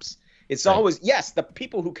cover-ups. It's always, yes, the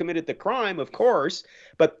people who committed the crime, of course,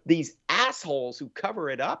 but these assholes who cover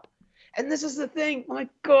it up. And this is the thing. My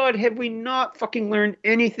God, have we not fucking learned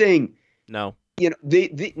anything? No.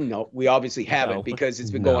 No, we obviously haven't because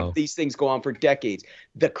it's been going. These things go on for decades.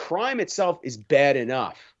 The crime itself is bad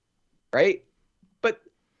enough, right? But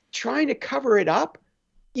trying to cover it up,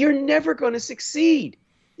 you're never going to succeed.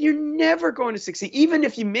 You're never going to succeed. Even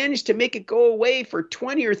if you manage to make it go away for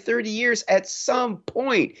 20 or 30 years, at some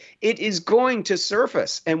point, it is going to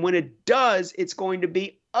surface. And when it does, it's going to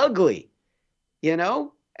be ugly,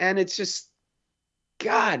 And it's just,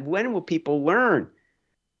 God, when will people learn?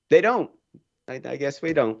 They don't. I guess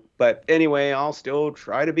we don't. But anyway, I'll still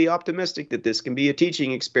try to be optimistic that this can be a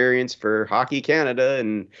teaching experience for Hockey Canada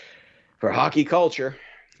and for hockey culture.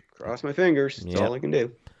 Cross my fingers. That's all I can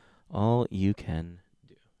do. All you can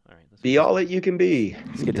do. All right. Be all that you can be.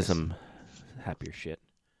 Let's get to some happier shit.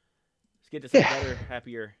 Let's get to some better,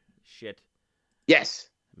 happier shit. Yes.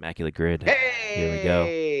 Immaculate Grid.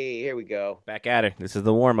 Hey! Here we go. Back at it. This is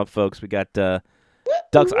the warm-up, folks. We got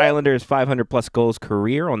Ducks Islanders 500-plus goals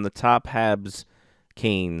career on the top, Habs,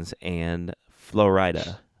 Canes, and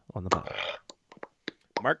Florida on the bottom.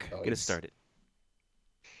 Mark, get us started.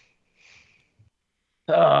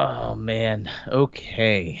 Oh, man.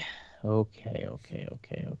 Okay. We're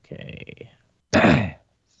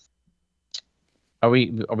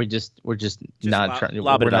just not trying.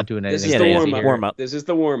 We're not doing anything. This is the warm-up. This is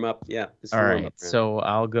the warm-up. Yeah. All right. So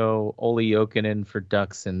I'll go Olli Jokinen for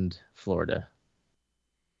Ducks and Florida.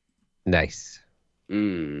 Nice.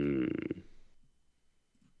 Oof.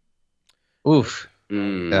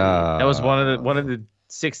 That was one of the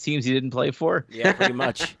 6 teams he didn't play for. Yeah, pretty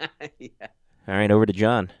much. All right, over to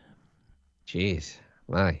John. Jeez,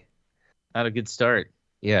 my. Not a good start.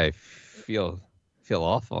 Yeah, I feel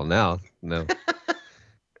awful now. No,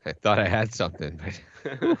 I thought I had something, but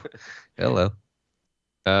hello.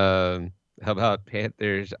 How about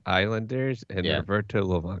Panthers, Islanders, and Roberto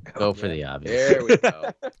Luongo? Go for the obvious. There we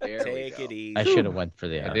go. Take it easy. I should have went for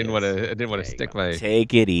the obvious. I didn't want to stick my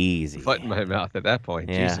take it easy foot in my mouth at that point.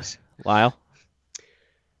 Yeah. Jesus. Lyle.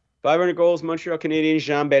 500 goals, Montreal Canadiens,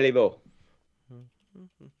 Jean Béliveau.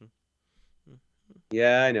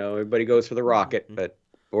 Yeah, I know. Everybody goes for the Rocket,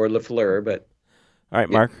 or Lafleur, but. All right,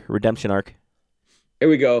 Mark. Redemption arc. Here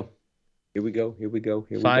we go.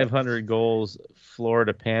 500 goals,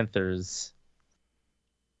 Florida Panthers.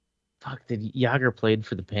 Fuck, did Yager played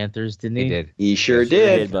for the Panthers, didn't he? He did. He sure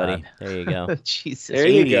did, buddy. There you go. Jesus. There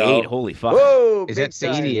you go. Holy fuck. Whoa, Is that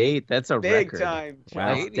 88? That's a big record. Time.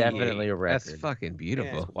 Wow. That's definitely a record. That's fucking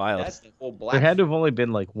beautiful. Yeah, wild. That's the whole black. There had to have only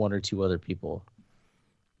been like 1 or 2 other people.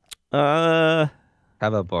 How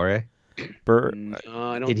about Bore?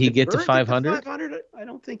 Did he get to 500? 500? I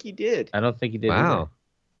don't think he did. I don't think he did. Wow.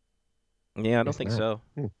 Yeah, I don't think so.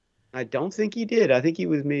 I don't think he did. I think he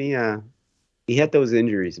was me. He had those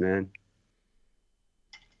injuries, man.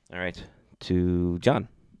 All right, to John.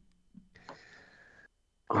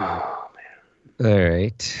 Oh man. All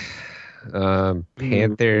right.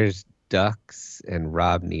 Panthers, Ducks, and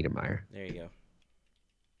Rob Niedermeyer. There you go.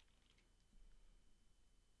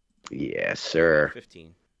 Yes, sir.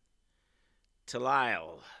 15. To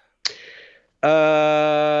Lyle.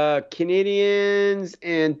 Canadians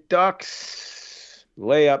and Ducks.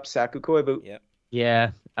 Layup, Saku Koivu. Yep.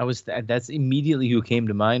 Yeah, I was. That's immediately who came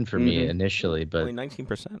to mind for me Mhm. initially, but Only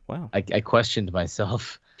 19%. Wow. I questioned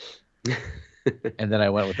myself, and then I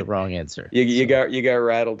went with the wrong answer. You So, got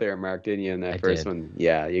rattled there, Mark, didn't you? In that I first did. one,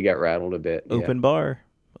 yeah, you got rattled a bit. Yeah. Open bar.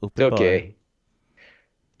 Open It's okay.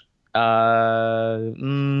 all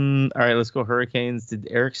right, let's go Hurricanes. Did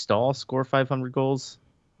Eric Stahl score 500 goals?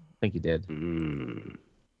 I think he did.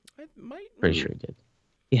 I might. Pretty sure he did.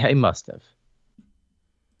 Yeah, he must have.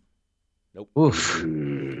 Nope. Oof.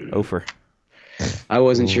 Ofer. I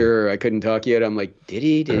wasn't sure. I couldn't talk yet. I'm like, did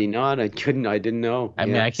he? Did he not? I couldn't. I didn't know. I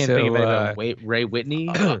mean, I can't think of anybody. Ray Whitney.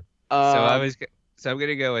 So I'm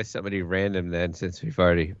gonna go with somebody random then, since we've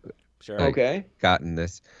already gotten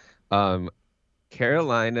this.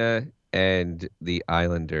 Carolina and the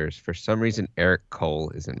Islanders. For some reason, Eric Cole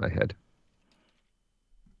is in my head.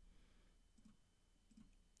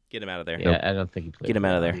 Get him out of there. Yeah, I don't think he played. Get him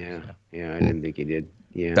out of there. Yeah, I didn't think he did.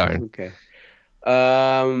 Yeah. Darn.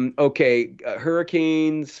 Okay.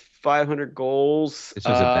 Hurricanes 500 goals. This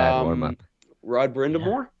was a bad warm up. Rod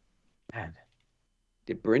Brindamore. Man.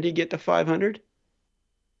 Did Brindy get to 500?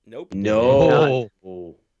 Nope. No.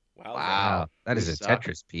 Wow. Wow. That is a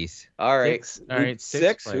Tetris piece. All right.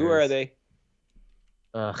 Six Who are they?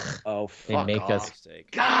 Ugh. Oh, They fuck make off. us.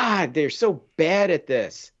 God, they're so bad at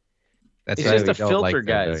this. That's It's why just we a don't filter, like them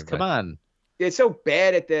guys. very Come much. on. They're so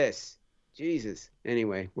bad at this. Jesus.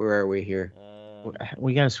 Anyway, where are we here?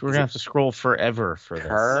 We're gonna have to scroll forever for this.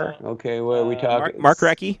 Okay, what are we talking? Mark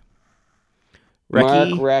Recchi. Mark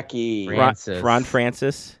Recchi. Ron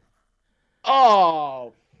Francis.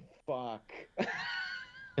 Oh, fuck.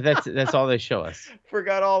 That's all they show us.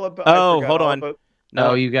 Forgot all about. Oh, hold on.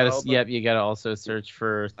 No, you gotta. Yep, you gotta also search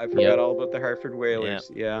for. I forgot all about the Hartford Whalers.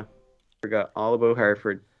 Yeah. Forgot all about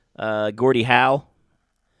Hartford. Gordie Howe.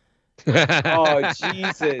 Oh,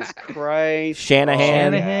 Jesus Christ.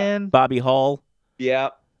 Shanahan. Bobby Hall. Yeah.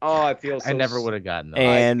 Oh, I feel so. I never would have gotten those.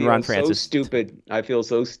 And Ron So Francis. stupid. I feel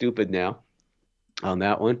so stupid now on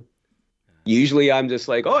that one. Usually I'm just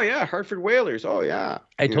like, oh, yeah, Hartford Whalers. Oh, yeah.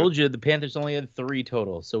 I told you the Panthers only had 3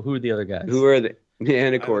 total. So who are the other guys? Who are they? And of I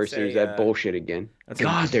would course, say, there's that bullshit again.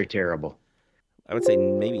 God, they're terrible. I would say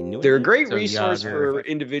maybe New They're a England. great So resource Yager. for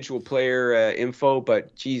individual player info,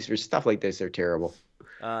 but geez, for stuff like this, they're terrible.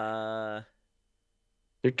 They're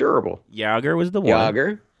terrible. Yager was the one.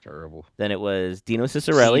 Yager. Terrible. Then it was Dino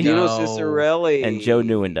Ciccarelli. Dino Ciccarelli. And Joe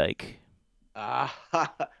Nieuwendyk.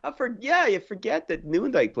 You forget that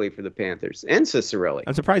Nieuwendyk played for the Panthers and Ciccarelli.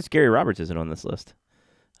 I'm surprised Gary Roberts isn't on this list.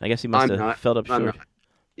 I guess he must have filled up short. I'm not.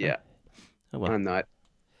 Yeah. Oh, well. I'm not.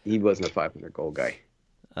 He wasn't a 500 goal guy.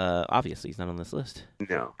 Obviously, he's not on this list.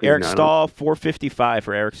 No. Eric Stahl, 455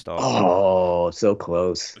 for Eric Stahl. Oh, so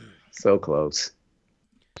close. So close.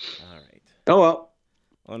 All right. Oh, well.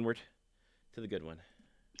 Onward to the good one.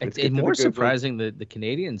 It's more surprising that the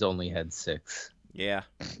Canadians only had 6. Yeah.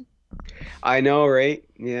 I know, right?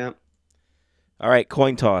 Yeah. All right,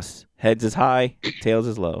 coin toss. Heads is high, tails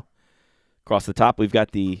is low. Across the top, we've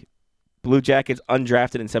got the Blue Jackets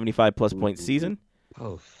undrafted in 75-plus point season.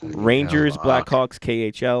 Oh, Rangers, Blackhawks,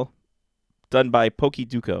 KHL. Done by Pokey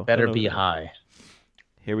Duco. Better be high.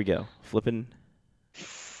 Here we go. Flipping.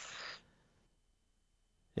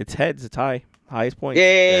 It's heads. It's high. Highest point.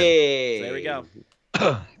 Yay! So there we go.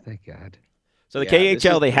 Thank God. So the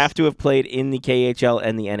KHL, they have to have played in the KHL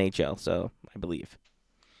and the NHL, so I believe.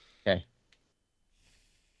 Okay.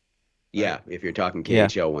 Yeah, if you're talking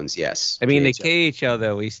KHL ones, yes. I mean, the KHL,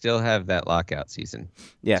 though, we still have that lockout season.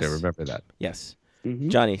 Yes. So remember that. Yes. Mm-hmm.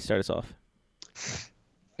 Johnny, start us off.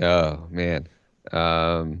 Oh, man.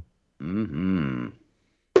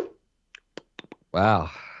 Wow.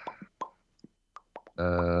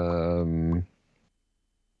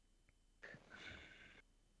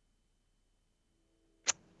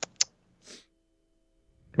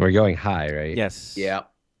 We're going high, right? Yes. Yeah.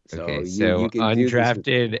 Okay, so you can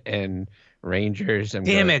undrafted and Rangers.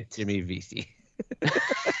 Damn it. Jimmy Vesey.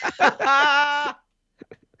 That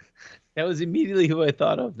was immediately who I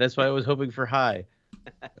thought of. That's why I was hoping for high.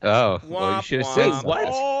 Oh, well, you should have said Wait, what?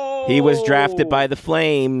 Oh, He was drafted by the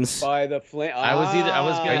Flames. By the Flames. I was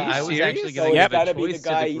actually So going to it's give a got to be the choice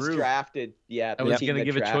guy to the he's group. drafted. Yeah. I was going to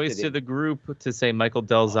give a choice to the group to say Michael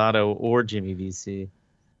Delzato or Jimmy VC.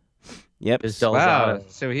 Yep. Wow.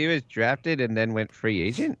 So he was drafted and then went free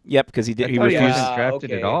agent? Yep, because he did. He I thought refused. he wasn't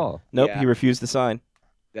drafted at all. Nope, Yeah. he refused to sign.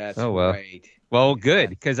 That's well. right. Well, good,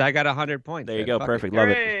 because I got 100 points. There you then. go. Fuck Perfect. it. Love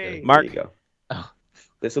Hooray! it. Mark. There you go. Oh.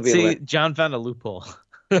 This will be See, John found a loophole.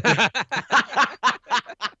 All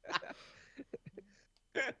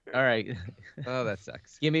right. Oh, that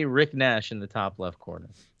sucks. Give me Rick Nash in the top left corner.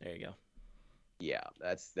 There you go. Yeah,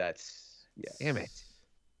 that's Yes. Damn it.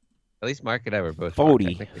 At least Mark and I were both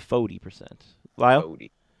 40%. Lyle?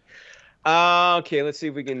 40. Okay, let's see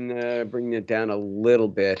if we can bring it down a little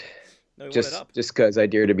bit. No, we want it Just up. because I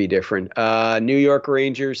dare to be different. New York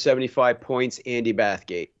Rangers, 75 points. Andy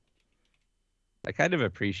Bathgate. I kind of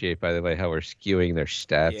appreciate, by the way, how we're skewing their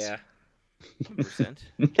stats. Yeah. 1%.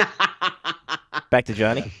 Back to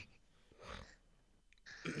Johnny.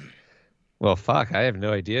 Well, fuck. I have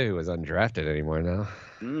no idea who was undrafted anymore now.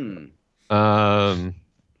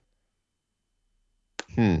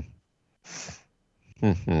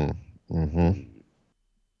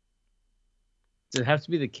 Does it have to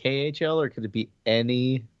be the KHL or could it be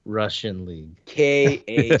any Russian league?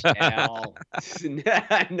 KHL.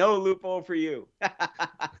 No loophole for you.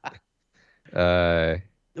 No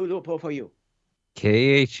loophole for you.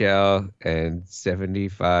 KHL and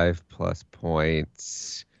 75 plus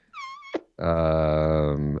points.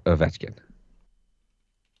 Ovechkin.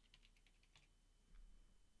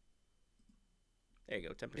 There you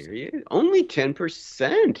go, 10%. Period. Only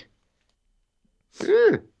 10%.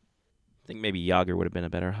 I think maybe Yager would have been a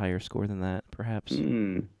better higher score than that, perhaps.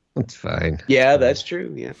 That's fine. Yeah, that's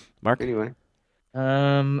true. Yeah. Mark? Anyway.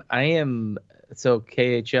 I am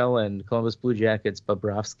KHL and Columbus Blue Jackets,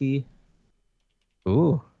 Bobrovsky.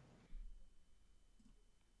 Ooh.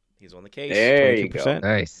 He's on the case. There you 22%. go.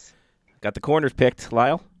 Nice. Got the corners picked.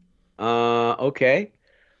 Lyle? Okay.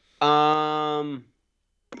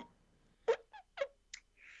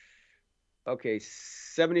 Okay,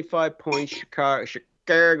 75 points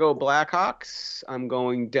Chicago Blackhawks. I'm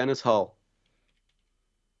going Dennis Hull.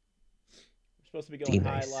 We're supposed to be going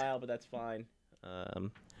high, nice. Lyle, but that's fine.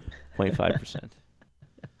 0.5%.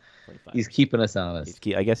 He's keeping us honest.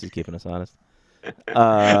 I guess he's keeping us honest.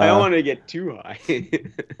 I don't want to get too high.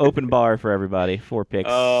 Open bar for everybody. 4 picks.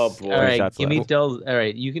 Oh, boy. All right, shots give me left. All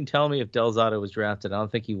right, you can tell me if Del Zotto was drafted. I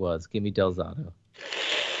don't think he was. Give me Del Zotto.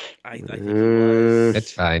 I think he was.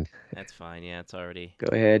 That's fine. That's fine. Yeah, it's already. Go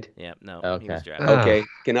ahead. Yeah, no. Okay. He was drafted. Okay.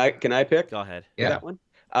 Can I pick? Go ahead. Yeah. That one?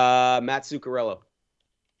 Matt Zuccarello.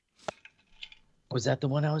 Was that the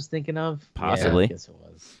one I was thinking of? Possibly. Yeah, I guess it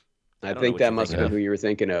was. I don't know think what that you're must have thinking been who you were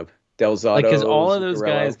thinking of. Del Zotto. Because all of those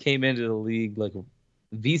Zuccarello. guys came into the league like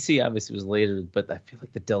VC obviously was later, but I feel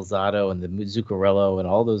like the Del Zotto and the Zuccarello and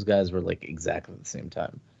all those guys were like exactly the same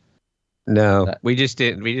time. No, we just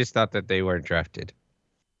didn't. We just thought that they weren't drafted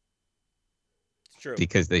It's true.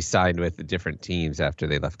 because they signed with the different teams after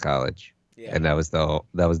they left college, Yeah. and that was all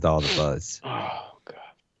the buzz. Oh,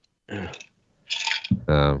 God.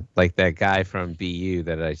 Like that guy from BU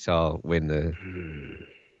that I saw win the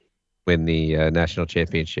national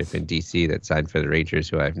championship in DC that signed for the Rangers,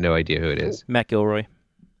 who I have no idea who it is. Matt Gilroy.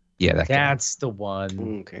 Yeah, that guy. That's the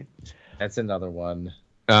one. Okay. That's another one.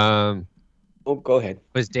 Oh, go ahead.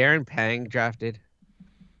 Was Darren Pang drafted?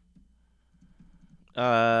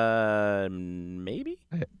 Maybe.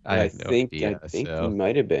 I have no idea, I think so. he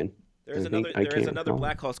might have been. There's I think- I another can't recall.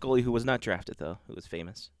 Blackhawks goalie who was not drafted though, who was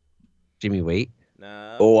famous. Jimmy Waite.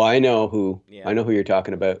 No. Oh, I know who. Yeah. I know who you're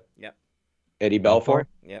talking about. Yep. Eddie Belfour.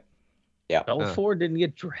 Yep. Yeah. Belfour didn't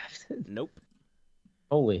get drafted. Nope.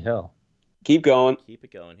 Holy hell. Keep going. Keep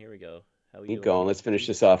it going. Here we go. How Keep going. Let's finish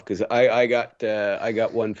this off because I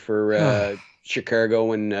got one for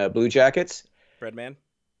Chicago and Blue Jackets. Breadman.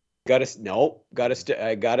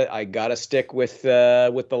 I gotta stick with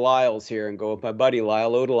the Lyles here and go with my buddy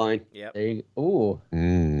Lyle Odeline. Yep. There you go. Ooh.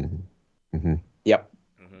 Mm-hmm. Yep.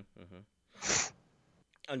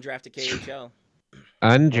 Undrafted KHL.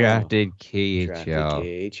 Undrafted KHL.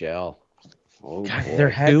 Drafted KHL. Oh, God, boy. there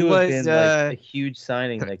had Who to have was, been like a huge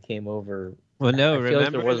signing that came over. Well, no, I feel like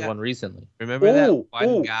remember there was that- one recently. Remember that Ooh, one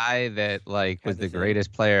ooh. guy that like was Had the the thing.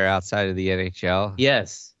 greatest player outside of the NHL?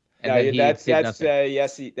 Yes. And Yeah, then he that's did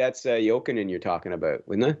nothing. that's Jokinen you're talking about,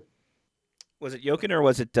 wasn't it? Was it Jokin or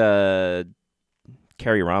was it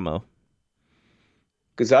Kerry Ramo?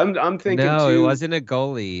 Because I'm thinking No, too. it wasn't a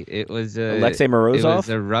goalie. It was Alexei It was Morozov?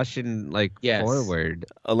 a Russian Yes. forward.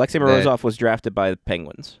 Alexei that- Morozov was drafted by the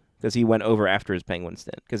Penguins because he went over after his Penguin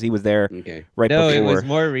stint because he was there Okay. right No, it before. was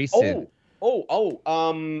more recent.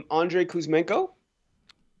 Andrei Kuzmenko,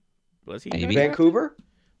 Was he Maybe. not drafted? Vancouver.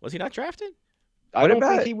 Was he not drafted? I What don't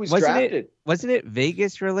about- think he was wasn't drafted. Wasn't it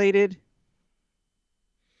Vegas related?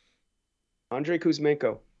 Andrei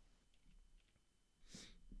Kuzmenko.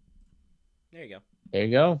 There you go. There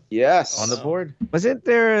you go. Yes. On the board. Wasn't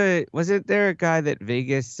there a guy that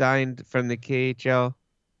Vegas signed from the KHL?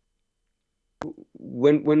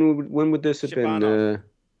 When would this have been? Shipanov.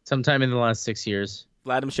 Sometime in the last 6 years.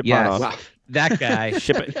 Vladim Yes. Shipanov. Wow. That guy.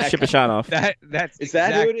 Shipashanov. That's Is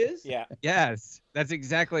that who it is? Yeah. Yes. That's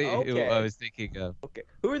exactly who I was thinking of. Okay.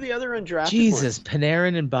 Who are the other undrafted Jesus, ones?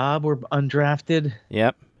 Panarin and Bob were undrafted.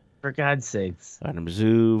 Yep. For God's sakes. Adam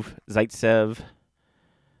Zuv, Zaitsev,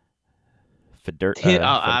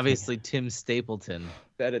 Obviously Tim Stapleton.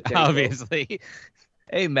 Obviously.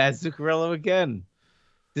 Hey, Matt Zuccarello again.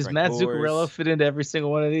 Does Frank Matt Gores. Zuccarello fit into every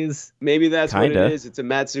single one of these? Maybe that's Kinda. what it is. It's a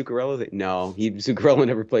Matt Zuccarello thing. No, Zuccarello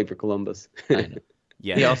never played for Columbus.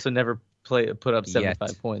 Yeah. He also never put up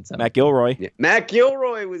 75 points. Matt Gilroy. Yeah. Matt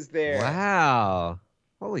Gilroy was there. Wow.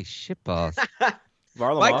 Holy shitballs.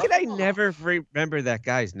 Varlamov. Why could I never remember that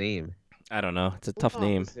guy's name? I don't know. It's a tough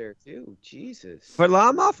name. Was there too. Jesus.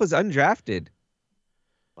 Varlamov was undrafted.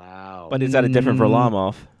 Wow. But is that a different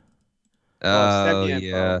Varlamov? Semyon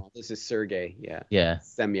yeah. Varlamov. This is Sergey. Yeah. Yeah.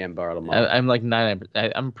 Semyon Varlamov. I'm like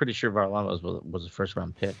 99%. I'm pretty sure Varlamov was a first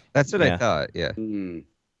round pick. That's what I thought. Yeah. Kempney.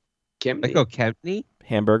 I go Kempney.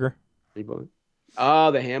 Hamburger.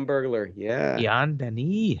 Oh, the Hamburglar. Yeah. Jan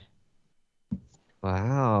Denis.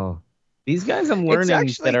 Wow. These guys I'm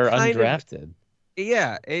learning that are undrafted.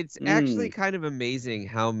 Yeah, it's actually kind of amazing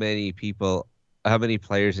how many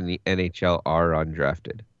players in the NHL are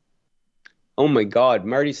undrafted. Oh my God,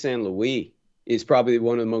 Marty St. Louis is probably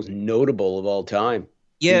one of the most notable of all time.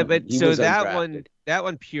 Yeah, but he so was that undrafted.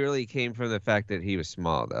 one purely came from the fact that he was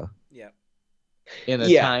small, though. Yeah. In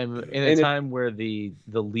a time where the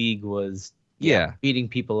league was beating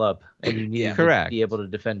people up and you needed to be able to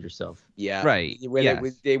defend yourself. Yeah. Right. Where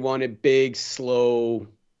they wanted big, slow.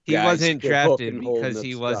 He guys wasn't to hook drafted and hold because up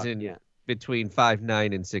he stuff. wasn't between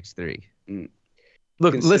 5'9" and 6'3".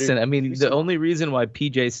 Look, listen, I mean, the only reason why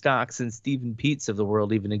PJ Stocks and Stephen Peets of the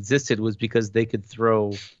world even existed was because they could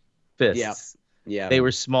throw fists. Yeah. They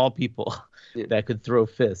were small people that could throw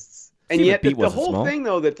fists. And yet the whole thing,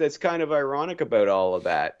 though, that's kind of ironic about all of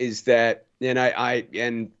that is that,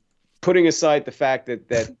 and putting aside the fact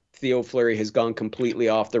that Theo Fleury has gone completely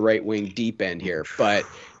off the right wing deep end here, but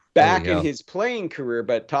back in his playing career,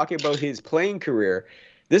 talking about his playing career,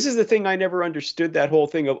 this is the thing I never understood, that whole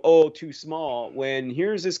thing of, too small, when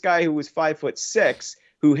here's this guy who was 5'6",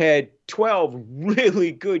 who had 12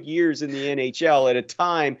 really good years in the NHL at a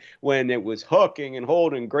time when it was hooking and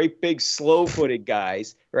holding great big slow-footed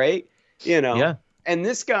guys, right? And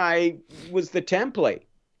this guy was the template,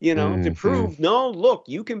 to prove, no, look,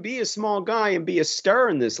 you can be a small guy and be a star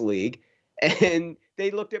in this league. And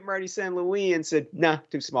they looked at Marty St. Louis and said, nah,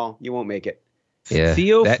 too small. You won't make it. Yeah.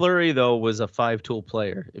 Theo Fleury, though, was a 5-tool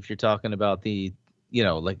player. If you're talking about the,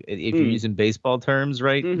 like if you're using baseball terms,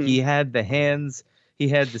 right? Mm-hmm. He had the hands, he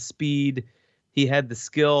had the speed, he had the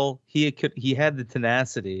skill, he had the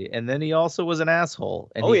tenacity, and then he also was an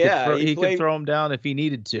asshole. And he could throw him down if he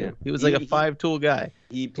needed to. Yeah. He was like a 5-tool guy.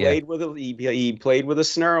 He played with a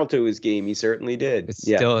snarl to his game. He certainly did.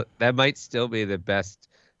 Still, that might still be the best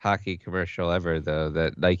hockey commercial ever, though.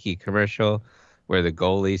 That Nike commercial where the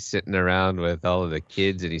goalie's sitting around with all of the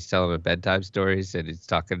kids and he's telling them bedtime stories and he's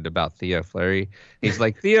talking about Theo Fleury. He's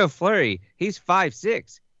like, Theo Fleury, he's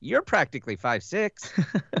 5'6". You're practically 5'6".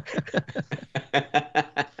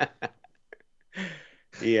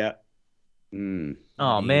 Yeah.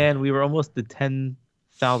 Oh man, we were almost the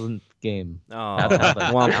 10,000th game. Oh,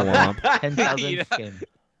 womp womp. 10,000th game.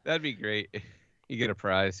 That'd be great. You get a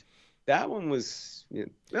prize. That one was.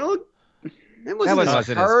 Well, that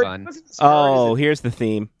wasn't as fun. Oh, here's the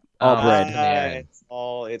theme. All bread.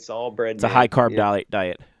 It's all bread. It's a high carb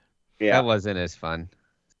diet. Yeah, that wasn't as fun.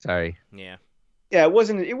 Sorry. Yeah. Yeah, it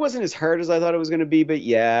wasn't as hard as I thought it was going to be, but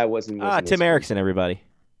yeah, it wasn't. Tim Erickson, everybody.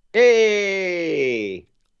 Hey.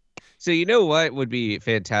 So you know what would be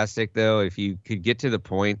fantastic though, if you could get to the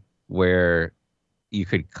point where you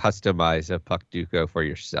could customize a Puck Duco for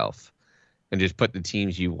yourself, and just put the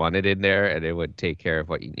teams you wanted in there, and it would take care of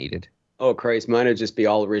what you needed. Oh, Christ, mine would just be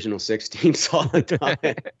all original 6 teams all the time.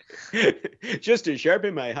 Just to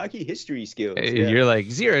sharpen my hockey history skills. Yeah. You're like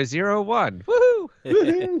 0-0-1. Woohoo!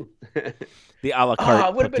 Woohoo! The a la carte.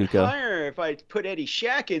 It would have been higher if I put Eddie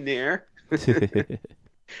Shack in there. Instead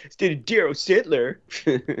of Darryl Sittler.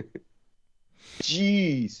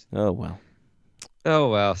 Jeez. Oh, well. Oh,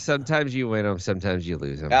 well. Sometimes you win them, sometimes you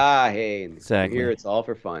lose them. Hey. Exactly. Here it's all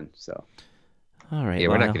for fun, so. All right. Yeah,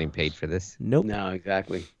 we're not getting paid for this. Nope. No,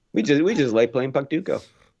 exactly. We just like playing Puck Duco.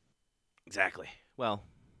 Exactly. Well,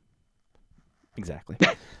 exactly.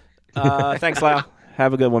 Thanks, Lyle.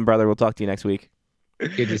 Have a good one, brother. We'll talk to you next week.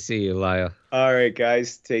 Good to see you, Lyle. All right,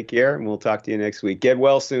 guys. Take care, and we'll talk to you next week. Get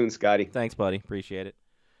well soon, Scotty. Thanks, buddy. Appreciate it.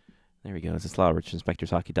 There we go. This is Lyle Richardson,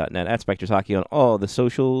 SpectorsHockey.net, at Spectors Hockey on all the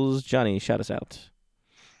socials. Johnny, shout us out.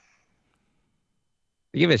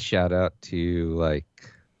 Give a shout out to like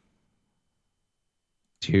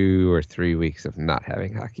 2 or 3 weeks of not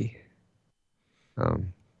having hockey.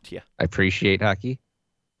 Yeah. I appreciate hockey.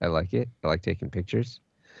 I like it. I like taking pictures.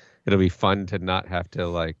 It'll be fun to not have to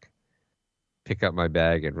like pick up my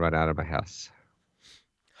bag and run out of my house.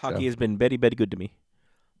 Hockey has been very, very good to me.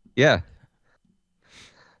 Yeah.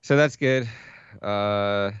 So that's good.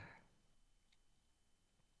 I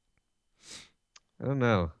don't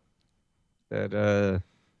know. That I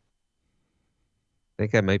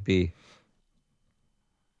think I might be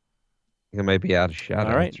out of shout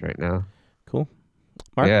outs right now. Cool.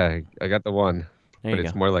 Mark? Yeah, I got the one. There but you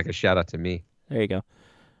it's go. more like a shout out to me. There you go.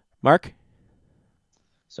 Mark?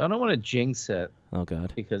 So I don't want to jinx it. Oh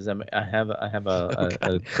God. Because I have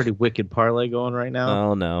a pretty wicked parlay going right now.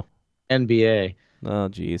 Oh no. NBA. Oh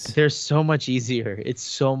jeez. They're so much easier. It's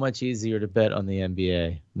so much easier to bet on the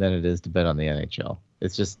NBA than it is to bet on the NHL. It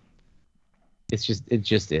just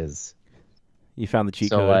is. You found the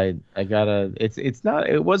cheat code. So I gotta.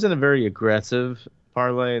 It wasn't a very aggressive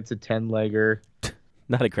parlay. It's a 10-legger.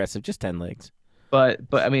 Not aggressive, just 10 legs. But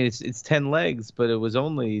I mean it's 10 legs, but it was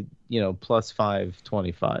only plus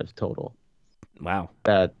 525 total. Wow.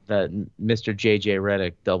 That Mr. JJ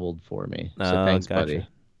Redick doubled for me. So thanks, gotcha. buddy.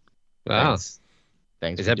 Wow.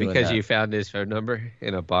 Thanks. Is that because you found his phone number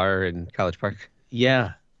in a bar in College Park?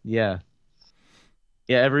 Yeah.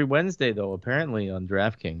 Every Wednesday though, apparently on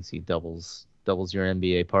DraftKings he doubles your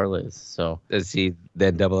NBA parlays. So does he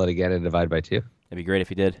then double it again and divide by 2? That'd be great if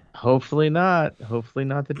he did. Hopefully not. Hopefully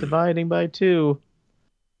not the dividing by 2.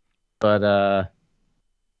 But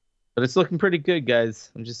it's looking pretty good,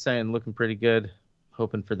 guys. I'm just saying, looking pretty good.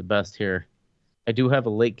 Hoping for the best here. I do have a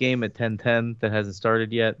late game at 10:10 that hasn't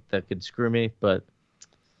started yet that could screw me, but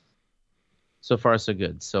so far so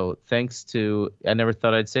good. So thanks to, I never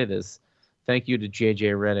thought I'd say this, thank you to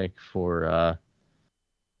JJ Redick for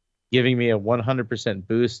giving me a 100%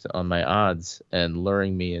 boost on my odds and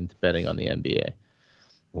luring me into betting on the NBA.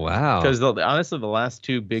 Wow. Because honestly, the last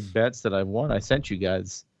 2 big bets that I won, I sent you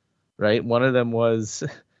guys, right? One of them was,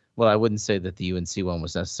 well, I wouldn't say that the UNC one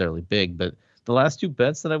was necessarily big, but the last 2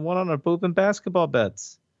 bets that I won on are both in basketball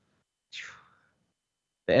bets.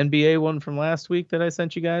 The NBA one from last week that I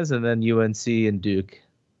sent you guys, and then UNC and Duke.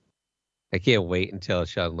 I can't wait until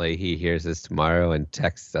Sean Leahy hears this tomorrow and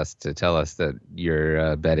texts us to tell us that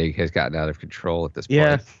your betting has gotten out of control at this point.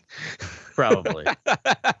 Yeah, probably.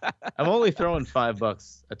 I'm only throwing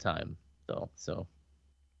 $5 a time, though, so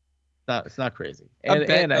it's not crazy.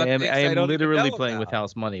 And I am literally playing with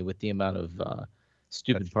house money with the amount of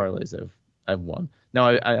stupid parlays I've won. Now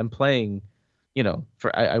I am playing,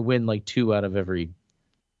 I win like 2 out of every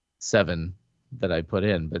 7 that I put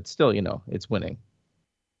in, but still, it's winning.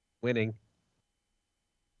 Winning.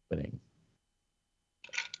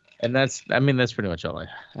 And that's pretty much all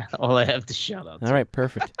I have to shout out. All right,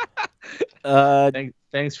 perfect.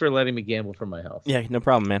 Thanks for letting me gamble for my health. Yeah, no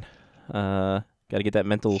problem, man. Got to get that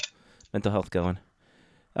mental health going.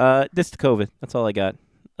 This is COVID. That's all I got.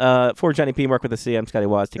 For Johnny P. Mark with a C, I'm Scotty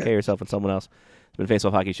Waz. Take care of yourself and someone else. It's been Face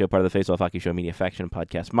Off Hockey Show, part of the Face Off Hockey Show media faction of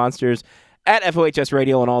Podcast Monsters at FOHS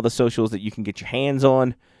Radio and all the socials that you can get your hands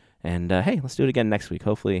on. And hey, let's do it again next week.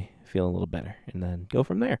 Hopefully feel a little better and then go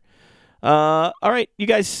from there. All right, you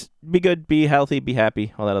guys be good, be healthy, be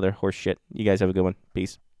happy, all that other horse shit. You guys have a good one.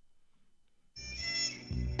 Peace.